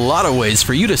 and a lot of ways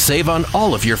for you to save on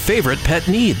all of your favorite pet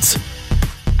needs.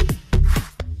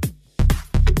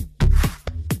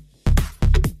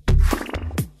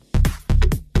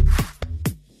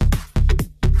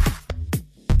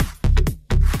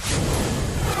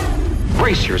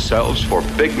 Brace yourselves for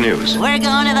big news. We're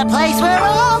going to the place where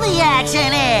all the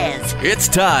action is. It's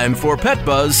time for Pet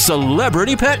Buzz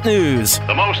Celebrity Pet News.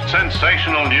 The most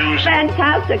sensational news.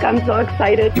 Fantastic. I'm so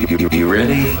excited. You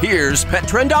ready? Here's pet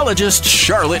trendologist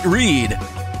Charlotte Reed.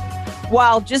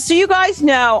 Well, just so you guys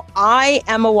know, I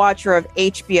am a watcher of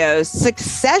HBO's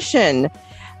Succession.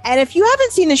 And if you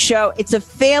haven't seen the show, it's a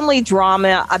family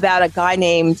drama about a guy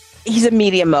he's a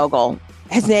media mogul.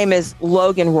 His name is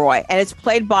Logan Roy, and it's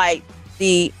played by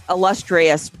the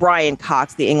illustrious Bryan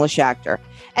Cox, the English actor.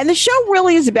 And the show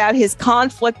really is about his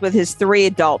conflict with his 3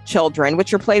 adult children,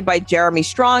 which are played by Jeremy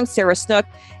Strong, Sarah Snook,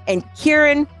 and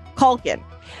Kieran Culkin.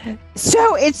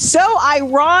 So it's so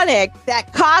ironic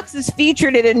that Cox is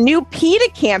featured in a new PETA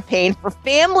campaign for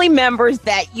family members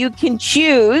that you can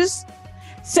choose.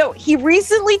 So he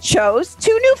recently chose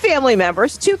 2 new family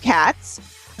members, 2 cats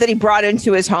that he brought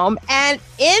into his home. And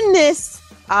in this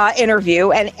interview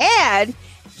and ad,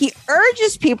 he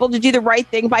urges people to do the right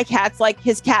thing by cats like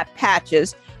his cat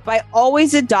Patches by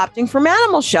always adopting from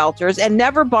animal shelters and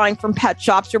never buying from pet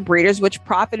shops or breeders, which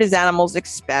profit his animals'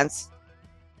 expense.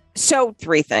 So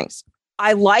 3 things.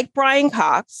 I like Bryan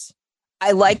Cox.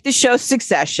 I like the show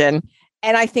Succession.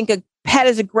 And I think a pet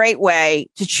is a great way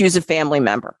to choose a family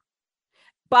member.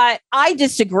 But I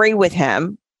disagree with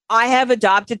him. I have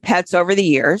adopted pets over the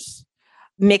years,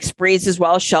 mixed breeds as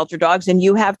well as shelter dogs. And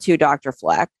you have too, Dr.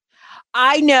 Fleck.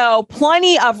 I know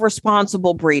plenty of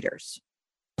responsible breeders,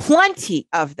 plenty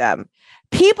of them,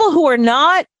 people who are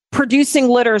not producing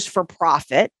litters for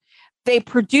profit. They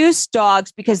produce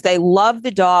dogs because they love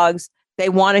the dogs. They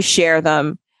want to share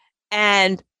them.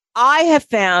 And I have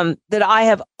found that I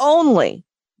have only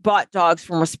bought dogs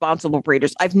from responsible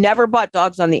breeders. I've never bought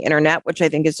dogs on the internet, which I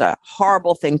think is a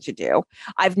horrible thing to do.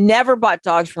 I've never bought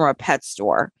dogs from a pet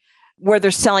store where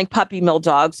they're selling puppy mill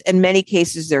dogs. In many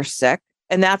cases, they're sick.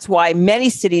 And that's why many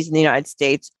cities in the United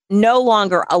States no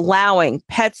longer allowing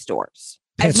pet stores.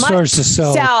 Pet stores to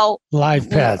sell live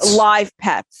pets. Live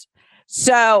pets.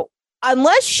 So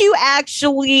unless you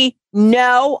actually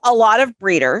know a lot of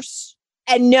breeders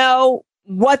and know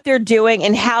what they're doing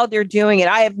and how they're doing it,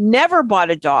 I have never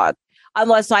bought a dog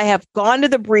unless I have gone to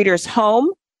the breeder's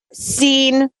home,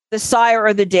 seen the sire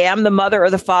or the dam, the mother or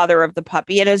the father of the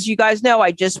puppy. And as you guys know,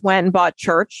 I just went and bought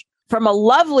Church from a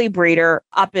lovely breeder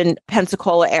up in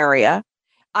Pensacola area.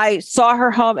 I saw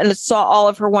her home and saw all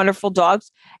of her wonderful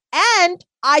dogs. And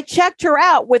I checked her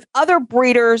out with other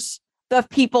breeders of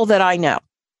people that I know.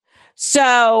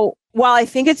 So while I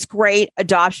think it's great,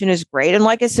 adoption is great. And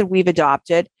like I said, we've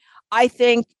adopted. I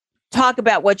think, talk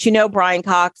about what you know, Bryan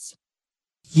Cox.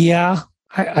 Yeah,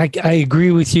 I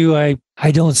agree with you. I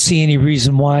don't see any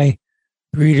reason why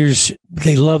breeders,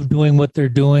 they love doing what they're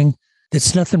doing.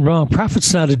 There's nothing wrong.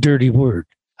 Profit's not a dirty word.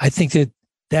 I think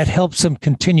that helps them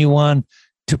continue on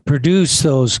to produce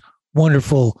those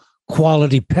wonderful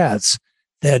quality pets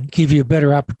that give you a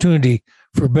better opportunity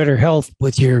for better health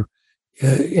with your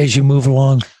as you move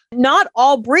along. Not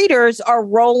all breeders are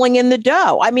rolling in the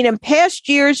dough. I mean, in past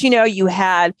years, you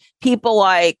had people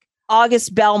like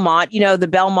August Belmont, the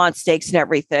Belmont Stakes and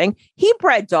everything. He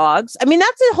bred dogs. I mean,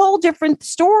 that's a whole different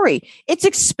story. It's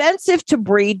expensive to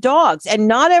breed dogs, and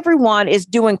not everyone is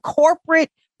doing corporate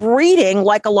breeding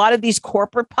like a lot of these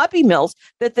corporate puppy mills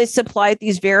that they supply at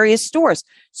these various stores.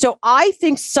 So I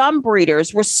think some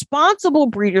breeders, responsible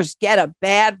breeders, get a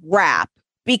bad rap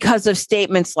because of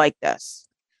statements like this.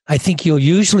 I think you'll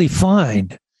usually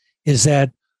find is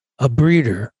that a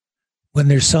breeder, when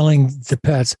they're selling the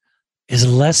pets, is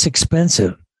less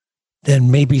expensive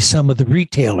than maybe some of the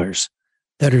retailers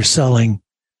that are selling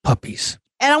puppies.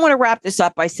 And I want to wrap this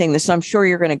up by saying this. I'm sure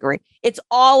you're going to agree. It's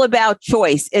all about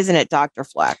choice, isn't it, Dr.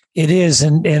 Fleck? It is.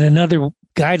 And another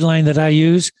guideline that I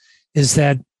use is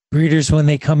that breeders, when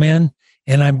they come in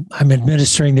and I'm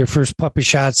administering their first puppy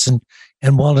shots and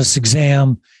wellness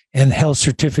exam and health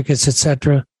certificates,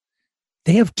 etc.,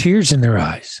 they have tears in their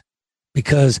eyes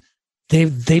because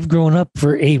they've grown up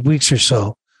for 8 weeks or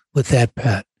so with that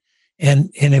pet. And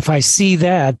if I see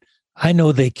that, I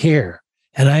know they care.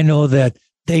 And I know that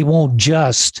they won't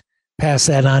just pass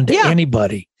that on to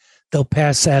anybody. They'll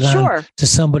pass that on to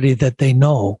somebody that they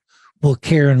know will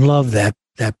care and love that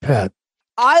pet.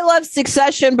 I love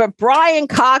Succession, but Bryan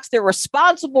Cox, they're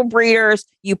responsible breeders.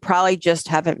 You probably just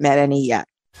haven't met any yet.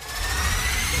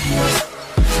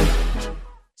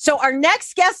 So our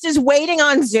next guest is waiting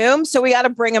on Zoom, so we got to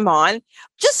bring him on.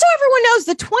 Just so everyone knows,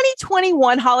 the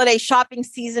 2021 holiday shopping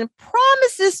season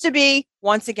promises to be,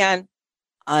 once again,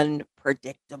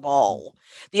 unpredictable.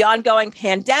 The ongoing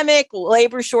pandemic,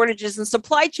 labor shortages, and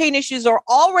supply chain issues are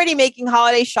already making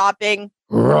holiday shopping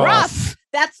rough.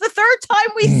 That's the third time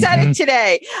we said it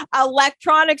today.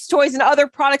 Electronics, toys, and other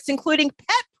products, including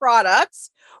pet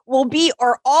products,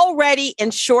 are already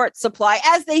in short supply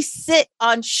as they sit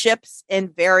on ships in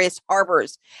various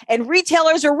harbors. And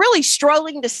retailers are really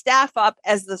struggling to staff up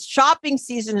as the shopping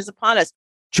season is upon us.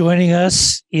 Joining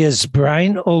us is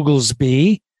Bryan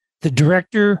Oglesby, the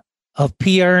Director of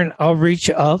PR and Outreach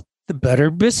of the Better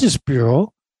Business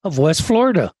Bureau of West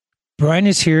Florida. Bryan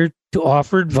is here to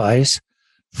offer advice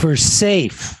for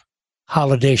safe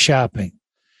holiday shopping.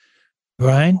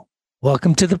 Bryan,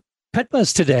 welcome to the Pet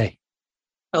Buzz today.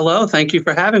 Hello. Thank you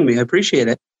for having me. I appreciate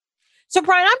it. So,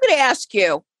 Bryan, I'm going to ask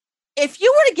you, if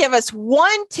you were to give us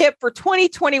one tip for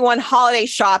 2021 holiday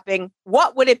shopping,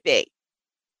 what would it be?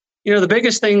 The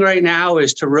biggest thing right now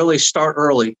is to really start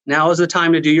early. Now is the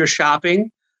time to do your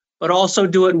shopping, but also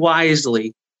do it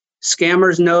wisely.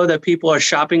 Scammers know that people are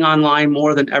shopping online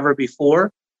more than ever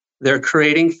before. They're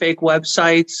creating fake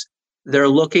websites. They're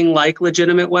looking like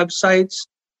legitimate websites.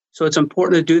 So it's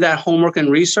important to do that homework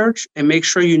and research and make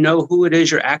sure you know who it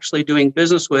is you're actually doing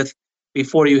business with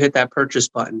before you hit that purchase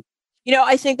button.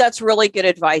 I think that's really good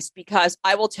advice because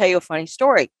I will tell you a funny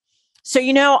story. So,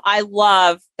 I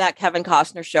love that Kevin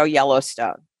Costner show,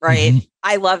 Yellowstone, right? Mm-hmm.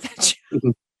 I love that show.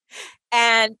 Mm-hmm.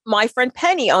 And my friend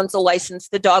Penny owns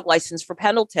the dog license for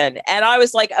Pendleton. And I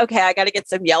was like, okay, I got to get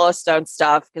some Yellowstone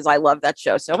stuff because I love that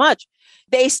show so much.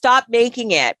 They stopped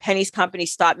making it. Penny's company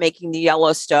stopped making the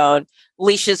Yellowstone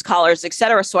leashes, collars,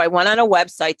 etc. So I went on a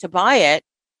website to buy it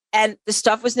and the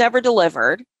stuff was never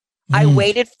delivered. I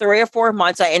waited 3 or 4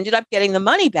 months. I ended up getting the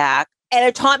money back and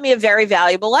it taught me a very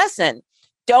valuable lesson.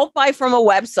 Don't buy from a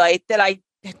website that I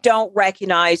don't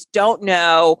recognize, don't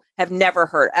know, have never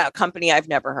heard, a company I've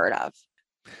never heard of.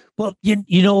 Well,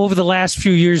 over the last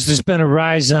few years, there's been a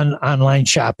rise on online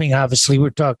shopping. Obviously,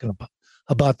 we're talking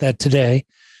about that today,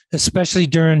 especially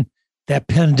during that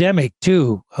pandemic,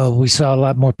 too. We saw a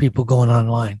lot more people going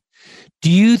online.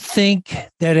 Do you think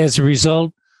that as a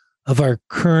result of our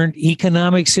current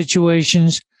economic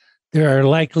situations, there are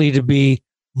likely to be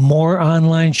more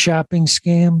online shopping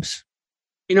scams?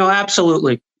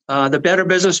 Absolutely. The Better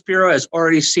Business Bureau has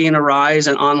already seen a rise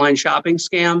in online shopping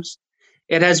scams.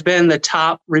 It has been the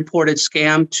top reported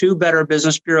scam to Better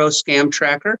Business Bureau Scam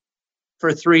Tracker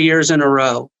for 3 years in a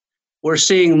row. We're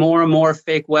seeing more and more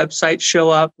fake websites show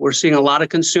up. We're seeing a lot of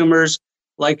consumers,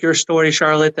 like your story,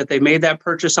 Charlotte, that they made that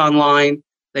purchase online.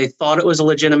 They thought it was a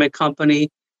legitimate company,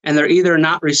 and they're either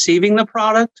not receiving the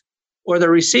product or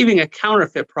they're receiving a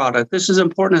counterfeit product. This is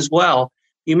important as well.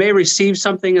 You may receive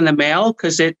something in the mail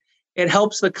because it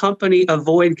helps the company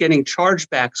avoid getting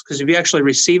chargebacks, because if you actually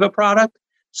receive a product,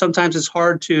 sometimes it's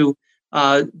hard to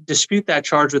dispute that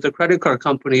charge with the credit card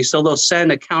company. So they'll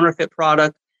send a counterfeit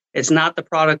product. It's not the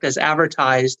product as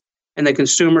advertised, and the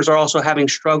consumers are also having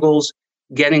struggles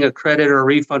getting a credit or a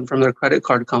refund from their credit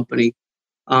card company.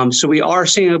 So we are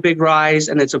seeing a big rise,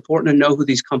 and it's important to know who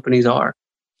these companies are.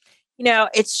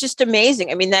 It's just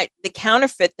amazing. I mean, that the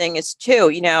counterfeit thing is too,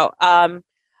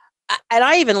 and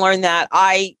I even learned that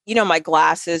my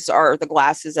glasses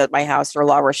at my house are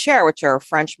La Rocher, which are a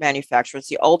French manufacturer. It's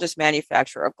the oldest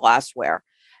manufacturer of glassware.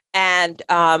 And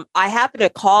I happened to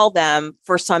call them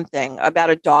for something about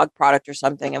a dog product or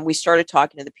something. And we started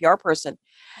talking to the PR person.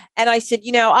 And I said,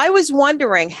 I was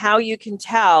wondering how you can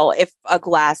tell if a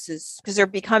glass is, because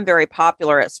they've become very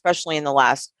popular, especially in the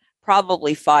last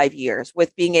probably 5 years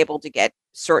with being able to get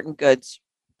certain goods.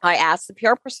 I asked the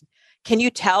PR person, can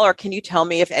you tell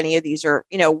me if any of these are,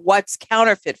 what's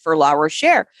counterfeit for La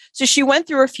Rocher? So she went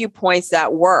through a few points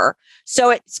that were. So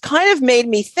it's kind of made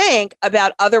me think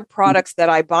about other products that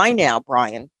I buy now,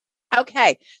 Bryan.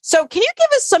 Okay. So can you give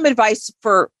us some advice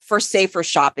for safer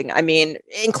shopping? I mean,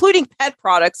 including pet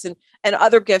products and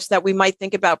other gifts that we might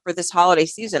think about for this holiday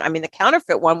season. I mean, the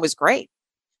counterfeit one was great.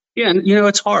 Yeah. And,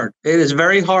 it's hard. It is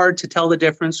very hard to tell the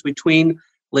difference between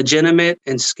legitimate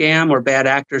and scam or bad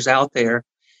actors out there.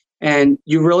 And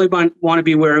you really want to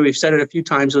be wary. We've said it a few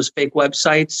times, those fake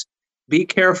websites. Be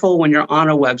careful when you're on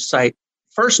a website.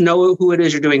 First, know who it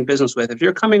is you're doing business with. If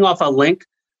you're coming off a link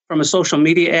from a social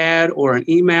media ad or an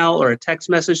email or a text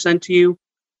message sent to you,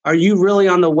 are you really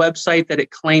on the website that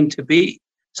it claimed to be?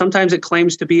 Sometimes it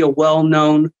claims to be a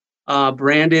well-known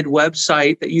branded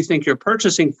website that you think you're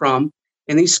purchasing from.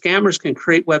 And these scammers can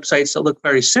create websites that look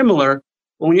very similar.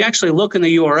 But when you actually look in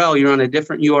the URL, you're on a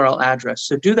different URL address.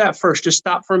 So do that first. Just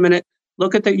stop for a minute,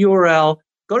 look at the URL,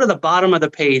 go to the bottom of the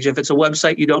page if it's a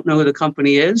website you don't know who the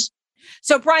company is.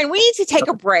 So, Bryan, we need to take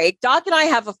a break. Doc and I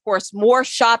have, of course, more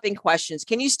shopping questions.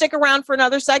 Can you stick around for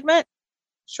another segment?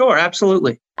 Sure,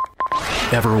 absolutely.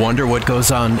 Ever wonder what goes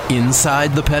on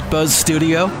inside the Pet Buzz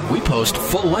studio? We post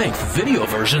full-length video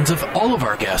versions of all of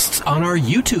our guests on our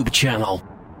YouTube channel.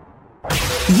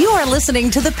 You are listening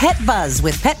to the Pet Buzz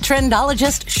with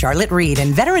Petrendologist Charlotte Reed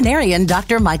and veterinarian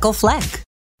Dr. Michael Fleck.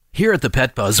 Here at the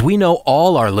Pet Buzz, we know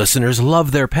all our listeners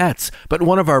love their pets, but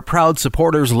one of our proud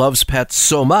supporters loves pets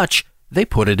so much, they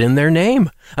put it in their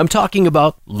name. I'm talking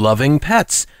about Loving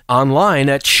Pets, online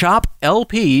at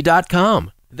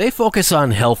shoplp.com. They focus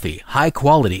on healthy,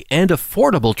 high-quality, and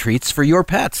affordable treats for your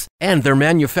pets, and they're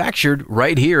manufactured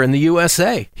right here in the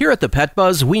USA. Here at the Pet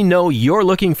Buzz, we know you're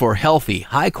looking for healthy,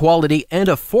 high-quality, and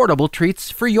affordable treats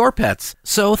for your pets.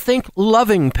 So think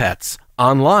Loving Pets,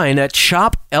 online at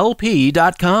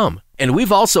shoplp.com. And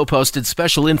we've also posted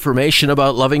special information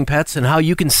about Loving Pets and how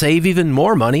you can save even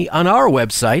more money on our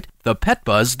website,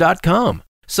 thepetbuzz.com.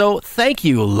 So thank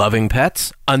you, Loving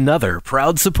Pets, another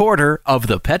proud supporter of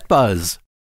the Pet Buzz.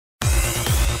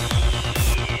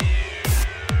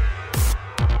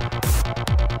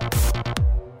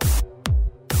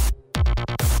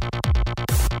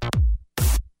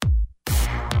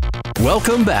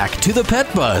 Welcome back to the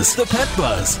Pet Buzz. The Pet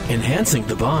Buzz, enhancing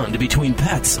the bond between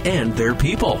pets and their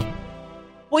people.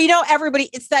 Well, everybody,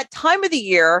 it's that time of the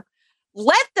year.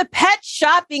 Let the pet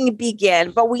shopping begin,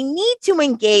 but we need to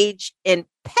engage in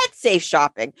pet safe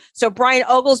shopping. So Bryan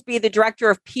Oglesby, the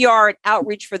director of PR and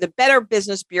outreach for the Better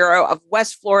Business Bureau of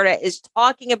West Florida, is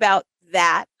talking about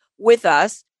that with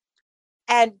us.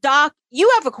 And Doc,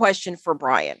 you have a question for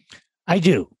Bryan. I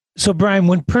do. So, Bryan,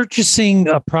 when purchasing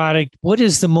a product, what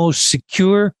is the most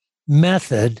secure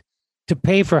method to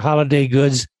pay for holiday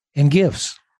goods and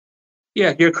gifts?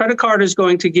 Yeah, your credit card is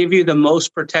going to give you the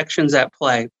most protections at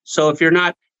play. So if you're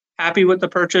not happy with the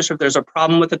purchase or if there's a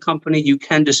problem with the company, you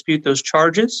can dispute those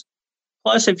charges.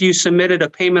 Plus, if you submitted a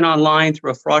payment online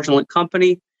through a fraudulent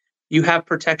company, you have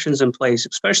protections in place,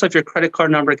 especially if your credit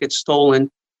card number gets stolen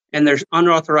and there's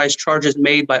unauthorized charges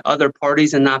made by other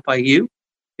parties and not by you.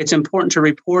 It's important to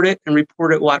report it and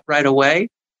report it right away.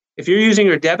 If you're using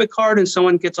your debit card and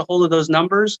someone gets a hold of those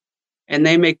numbers and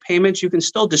they make payments, you can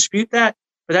still dispute that,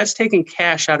 but that's taking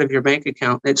cash out of your bank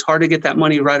account. It's hard to get that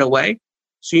money right away.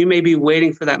 So you may be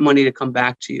waiting for that money to come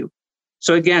back to you.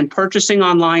 So again, purchasing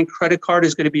online, credit card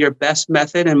is going to be your best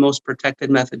method and most protected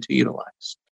method to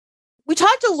utilize. We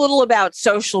talked a little about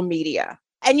social media.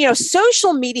 And,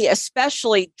 social media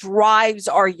especially drives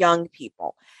our young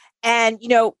people. And,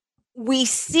 we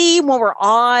see when we're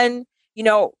on,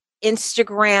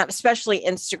 Instagram, especially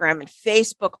Instagram and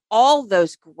Facebook, all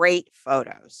those great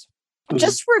photos. Mm-hmm.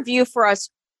 Just review for us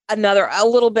a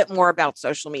little bit more about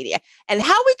social media and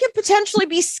how we can potentially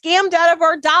be scammed out of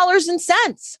our dollars and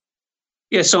cents.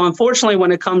 Yeah. So unfortunately,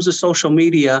 when it comes to social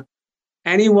media,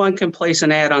 anyone can place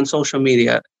an ad on social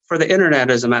media for the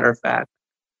internet, as a matter of fact.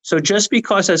 So just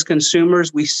because as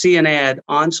consumers, we see an ad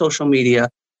on social media,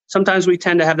 sometimes we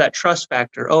tend to have that trust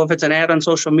factor. Oh, if it's an ad on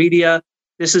social media,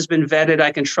 this has been vetted,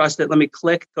 I can trust it. Let me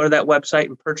click, go to that website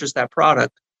and purchase that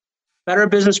product. Better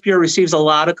Business Bureau receives a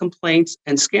lot of complaints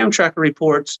and scam tracker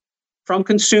reports from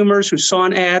consumers who saw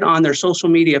an ad on their social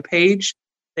media page.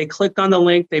 They clicked on the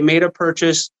link, they made a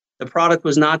purchase, the product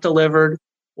was not delivered,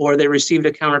 or they received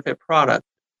a counterfeit product.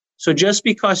 So just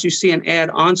because you see an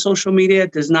ad on social media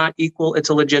does not equal it's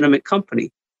a legitimate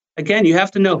company. Again, you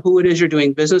have to know who it is you're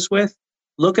doing business with.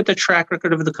 Look at the track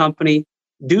record of the company.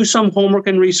 Do some homework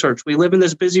and research. We live in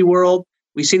this busy world.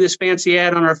 We see this fancy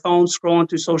ad on our phone scrolling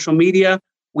through social media.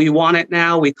 We want it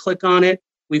now. We click on it.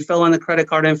 We fill in the credit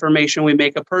card information. We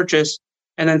make a purchase.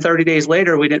 And then 30 days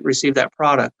later, we didn't receive that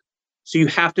product. So you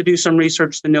have to do some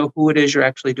research to know who it is you're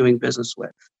actually doing business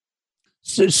with.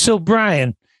 So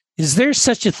Bryan, is there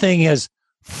such a thing as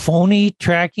phony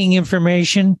tracking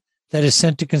information that is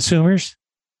sent to consumers?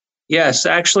 Yes,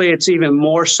 actually, it's even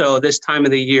more so this time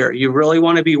of the year. You really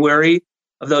want to be wary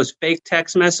of those fake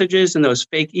text messages and those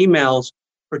fake emails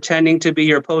pretending to be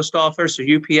your post office or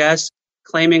UPS,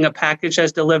 claiming a package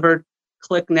has delivered.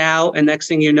 Click now, and next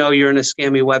thing you know, you're in a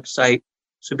scammy website.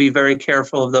 So be very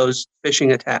careful of those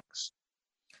phishing attacks.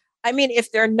 I mean,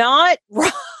 if they're not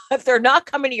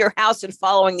coming to your house and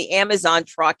following the Amazon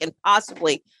truck and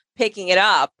possibly picking it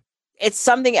up, it's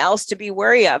something else to be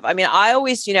wary of. I mean, I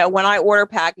always, when I order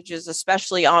packages,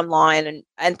 especially online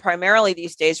and primarily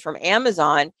these days from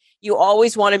Amazon, you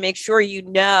always want to make sure you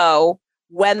know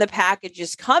when the package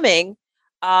is coming,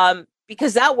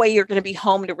 because that way you're going to be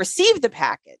home to receive the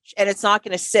package and it's not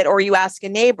going to sit, or you ask a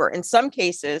neighbor. In some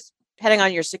cases, depending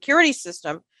on your security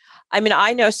system, I mean,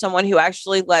 I know someone who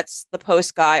actually lets the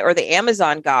post guy or the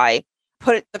Amazon guy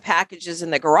put the packages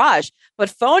in the garage, but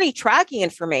phony tracking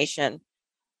information,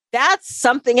 that's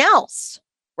something else,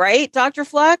 right, Dr.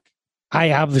 Fleck?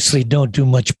 I obviously don't do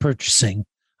much purchasing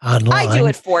online. I do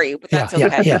it for you, but that's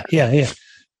okay. Yeah.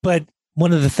 But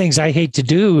one of the things I hate to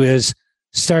do is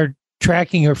start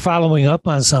tracking or following up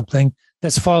on something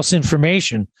that's false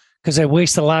information, because I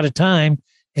waste a lot of time.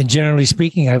 And generally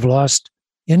speaking, I've lost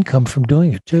income from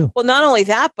doing it too. Well, not only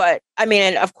that, but I mean,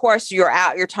 and of course,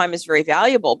 your time is very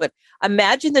valuable, but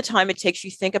imagine the time it takes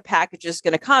you think a package is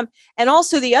going to come. And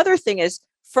also the other thing is,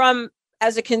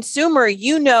 as a consumer,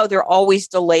 there are always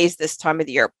delays this time of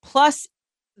the year, plus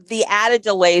the added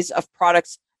delays of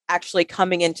products actually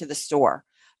coming into the store.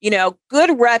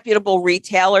 Good reputable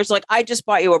retailers, like I just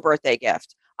bought you a birthday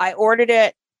gift. I ordered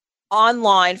it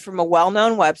online from a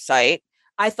well-known website.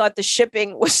 I thought the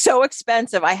shipping was so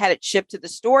expensive, I had it shipped to the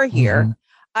store here. Mm-hmm.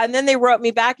 And then they wrote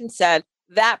me back and said,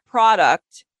 that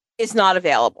product is not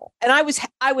available. And I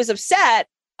was upset,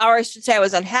 or I should say I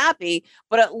was unhappy,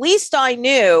 but at least I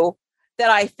knew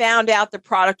that I found out the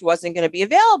product wasn't going to be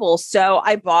available. So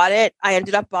I bought it. I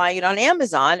ended up buying it on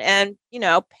Amazon and,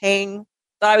 paying,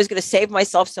 thought I was going to save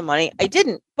myself some money. I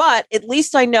didn't, but at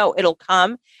least I know it'll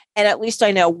come. And at least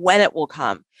I know when it will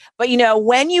come. But,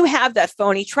 when you have that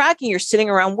phony tracking, you're sitting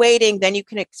around waiting, then you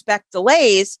can expect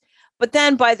delays. But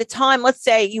then by the time, let's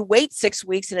say you wait 6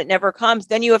 weeks and it never comes,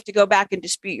 then you have to go back and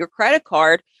dispute your credit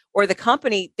card or the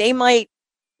company. They might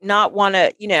not want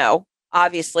to,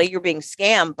 obviously you're being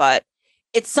scammed, but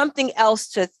it's something else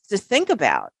to think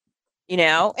about,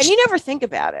 and you never think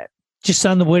about it. Just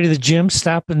on the way to the gym,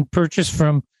 stop and purchase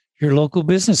from your local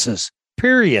businesses,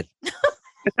 period.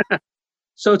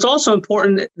 So it's also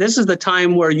important. This is the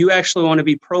time where you actually want to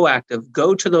be proactive.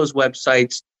 Go to those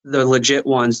websites, the legit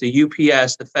ones, the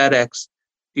UPS, the FedEx,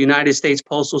 the United States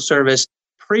Postal Service.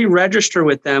 Pre-register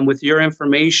with them with your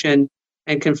information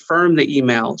and confirm the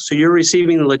email. So you're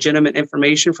receiving the legitimate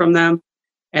information from them,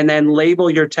 and then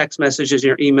label your text messages and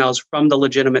your emails from the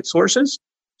legitimate sources.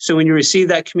 So when you receive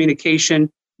that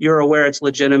communication, you're aware it's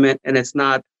legitimate and it's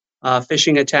not a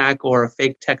phishing attack or a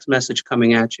fake text message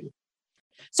coming at you.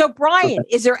 So, Bryan,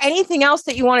 Is there anything else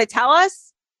that you want to tell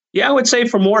us? Yeah, I would say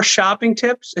for more shopping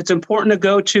tips, it's important to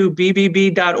go to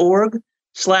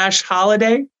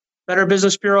bbb.org/holiday. Better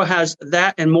Business Bureau has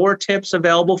that and more tips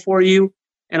available for you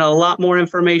and a lot more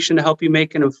information to help you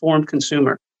make an informed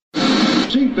consumer.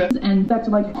 And that's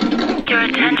like... your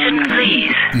attention,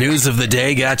 please? News of the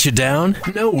day got you down?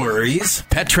 No worries.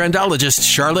 Pet trendologist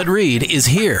Charlotte Reed is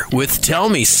here with Tell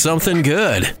Me Something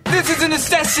Good. This is a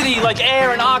necessity like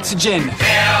air and oxygen.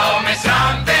 Tell me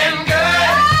something good.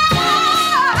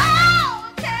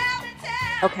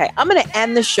 Okay, I'm going to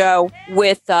end the show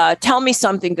with Tell Me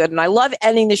Something Good. And I love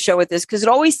ending the show with this because it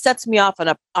always sets me off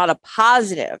on a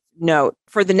positive note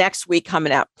for the next week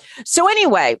coming up. So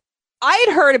anyway, I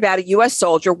had heard about a U.S.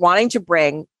 soldier wanting to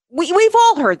bring, we've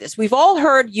all heard this. We've all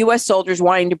heard U.S. soldiers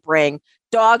wanting to bring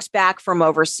dogs back from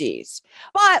overseas.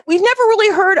 But we've never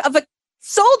really heard of a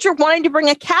soldier wanting to bring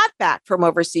a cat back from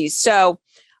overseas. So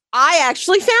I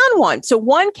actually found one. So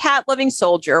one cat-loving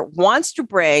soldier wants to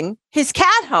bring his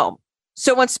cat home.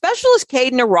 So when Specialist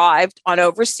Caden arrived on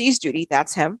overseas duty,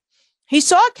 that's him, he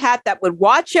saw a cat that would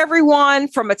watch everyone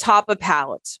from atop of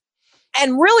pallets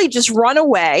and really just run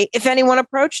away if anyone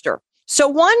approached her. So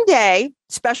one day,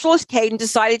 Specialist Caden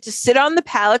decided to sit on the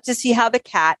pallet to see how the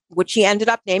cat, which he ended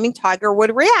up naming Tiger,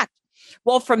 would react.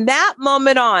 Well, from that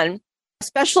moment on,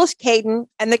 Specialist Caden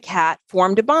and the cat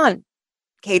formed a bond.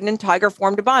 Caden and Tiger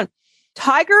formed a bond.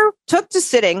 Tiger took to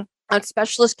sitting on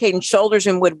Specialist Caden's shoulders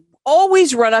and would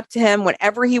always run up to him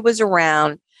whenever he was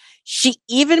around. She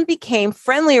even became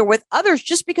friendlier with others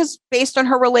just because based on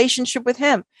her relationship with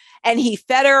him. And he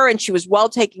fed her and she was well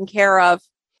taken care of.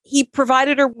 He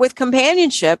provided her with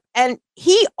companionship and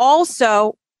he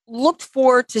also looked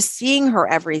forward to seeing her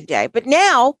every day. But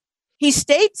now he's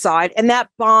stateside and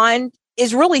that bond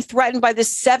is really threatened by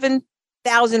this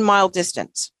 7,000-mile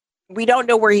distance. We don't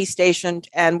know where he's stationed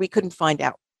and we couldn't find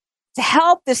out. To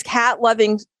help this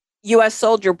cat-loving U.S.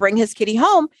 soldier bring his kitty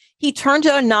home, he turned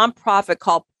to a nonprofit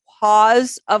called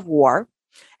Paws of War.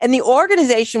 And the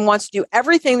organization wants to do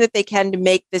everything that they can to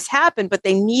make this happen, but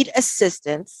they need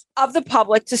assistance of the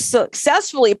public to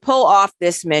successfully pull off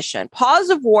this mission. Paws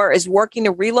of War is working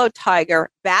to reload Tiger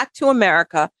back to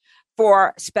America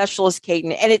for Specialist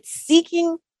Caden, and it's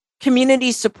seeking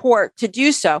community support to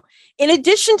do so. In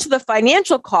addition to the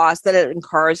financial costs that it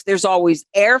incurs, there's always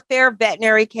airfare,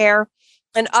 veterinary care,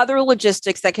 and other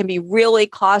logistics that can be really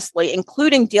costly,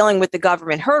 including dealing with the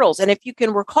government hurdles. And if you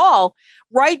can recall,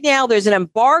 right now there's an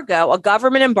embargo, a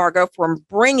government embargo from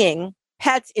bringing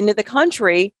pets into the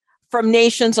country from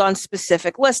nations on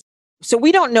specific lists. So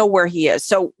we don't know where he is.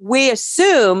 So we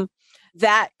assume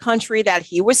that country that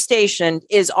he was stationed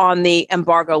is on the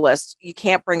embargo list. You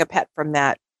can't bring a pet from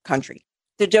that country.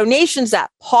 The donations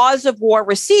that Paws of War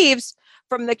receives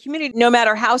from the community, no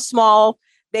matter how small,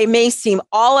 they may seem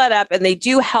all add up, and they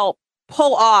do help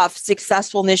pull off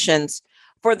successful missions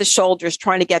for the soldiers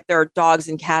trying to get their dogs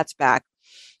and cats back.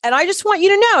 And I just want you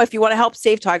to know, if you want to help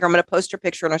save Tiger, I'm going to post her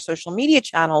picture on our social media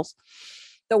channels.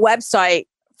 The website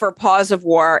for Paws of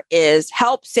War is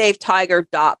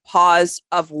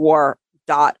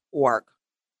helpsavetiger.pawsofwar.org.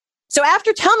 So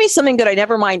after Tell Me Something Good, I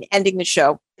never mind ending the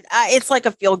show. It's like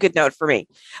a feel-good note for me.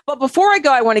 But before I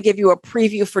go, I want to give you a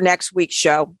preview for next week's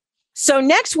show. So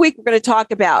next week, we're going to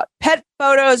talk about pet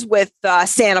photos with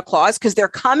Santa Claus because they're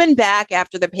coming back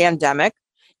after the pandemic,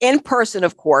 in person,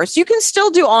 of course. You can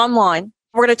still do online.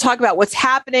 We're going to talk about what's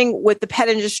happening with the pet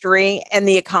industry and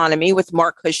the economy with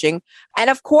Mark Cushing. And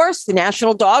of course, the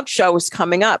National Dog Show is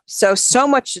coming up. So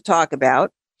much to talk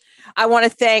about. I want to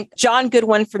thank John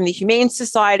Goodwin from the Humane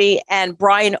Society and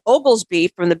Bryan Oglesby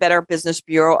from the Better Business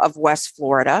Bureau of West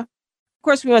Florida. Of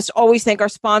course, we must always thank our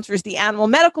sponsors, the Animal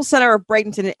Medical Center of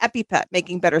Bradenton and EpiPet,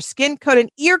 making better skin, coat,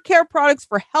 and ear care products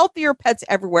for healthier pets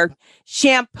everywhere.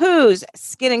 Shampoos,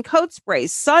 skin and coat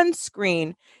sprays,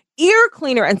 sunscreen, ear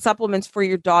cleaner, and supplements for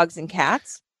your dogs and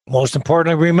cats. Most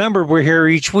importantly, remember, we're here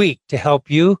each week to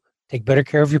help you take better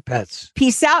care of your pets.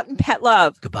 Peace out and pet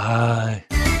love. Goodbye.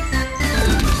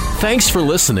 Thanks for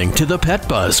listening to The Pet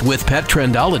Buzz with pet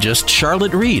trendologist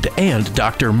Charlotte Reed and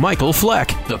Dr. Michael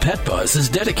Fleck. The Pet Buzz is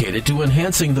dedicated to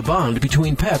enhancing the bond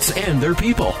between pets and their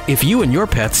people. If you and your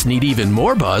pets need even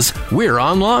more buzz, we're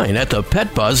online at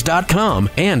thepetbuzz.com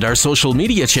and our social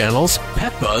media channels,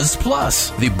 Pet Buzz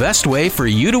Plus, the best way for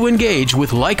you to engage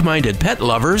with like-minded pet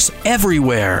lovers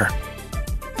everywhere.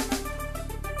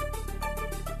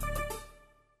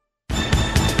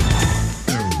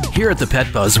 Here at the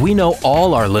Pet Buzz, we know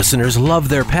all our listeners love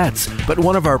their pets, but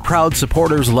one of our proud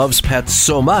supporters loves pets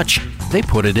so much, they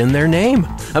put it in their name.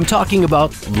 I'm talking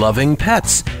about Loving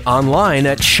Pets, online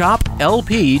at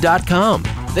shoplp.com.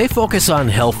 They focus on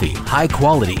healthy,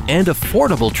 high-quality, and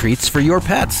affordable treats for your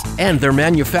pets, and they're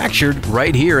manufactured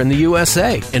right here in the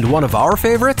USA. And one of our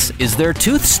favorites is their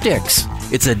Tooth Sticks.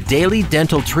 It's a daily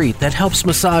dental treat that helps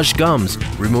massage gums,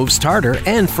 removes tartar,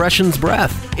 and freshens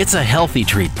breath. It's a healthy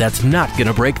treat that's not going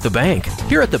to break the bank.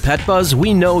 Here at the Pet Buzz,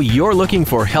 we know you're looking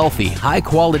for healthy,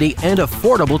 high-quality, and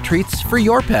affordable treats for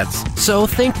your pets. So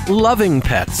think Loving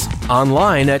Pets.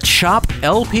 Online at shoplp.com.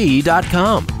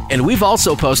 And we've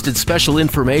also posted special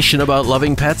information about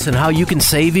Loving Pets and how you can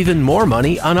save even more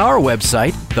money on our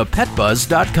website,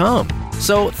 thepetbuzz.com.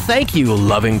 So thank you,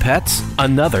 Loving Pets,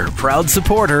 another proud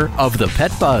supporter of the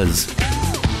Pet Buzz.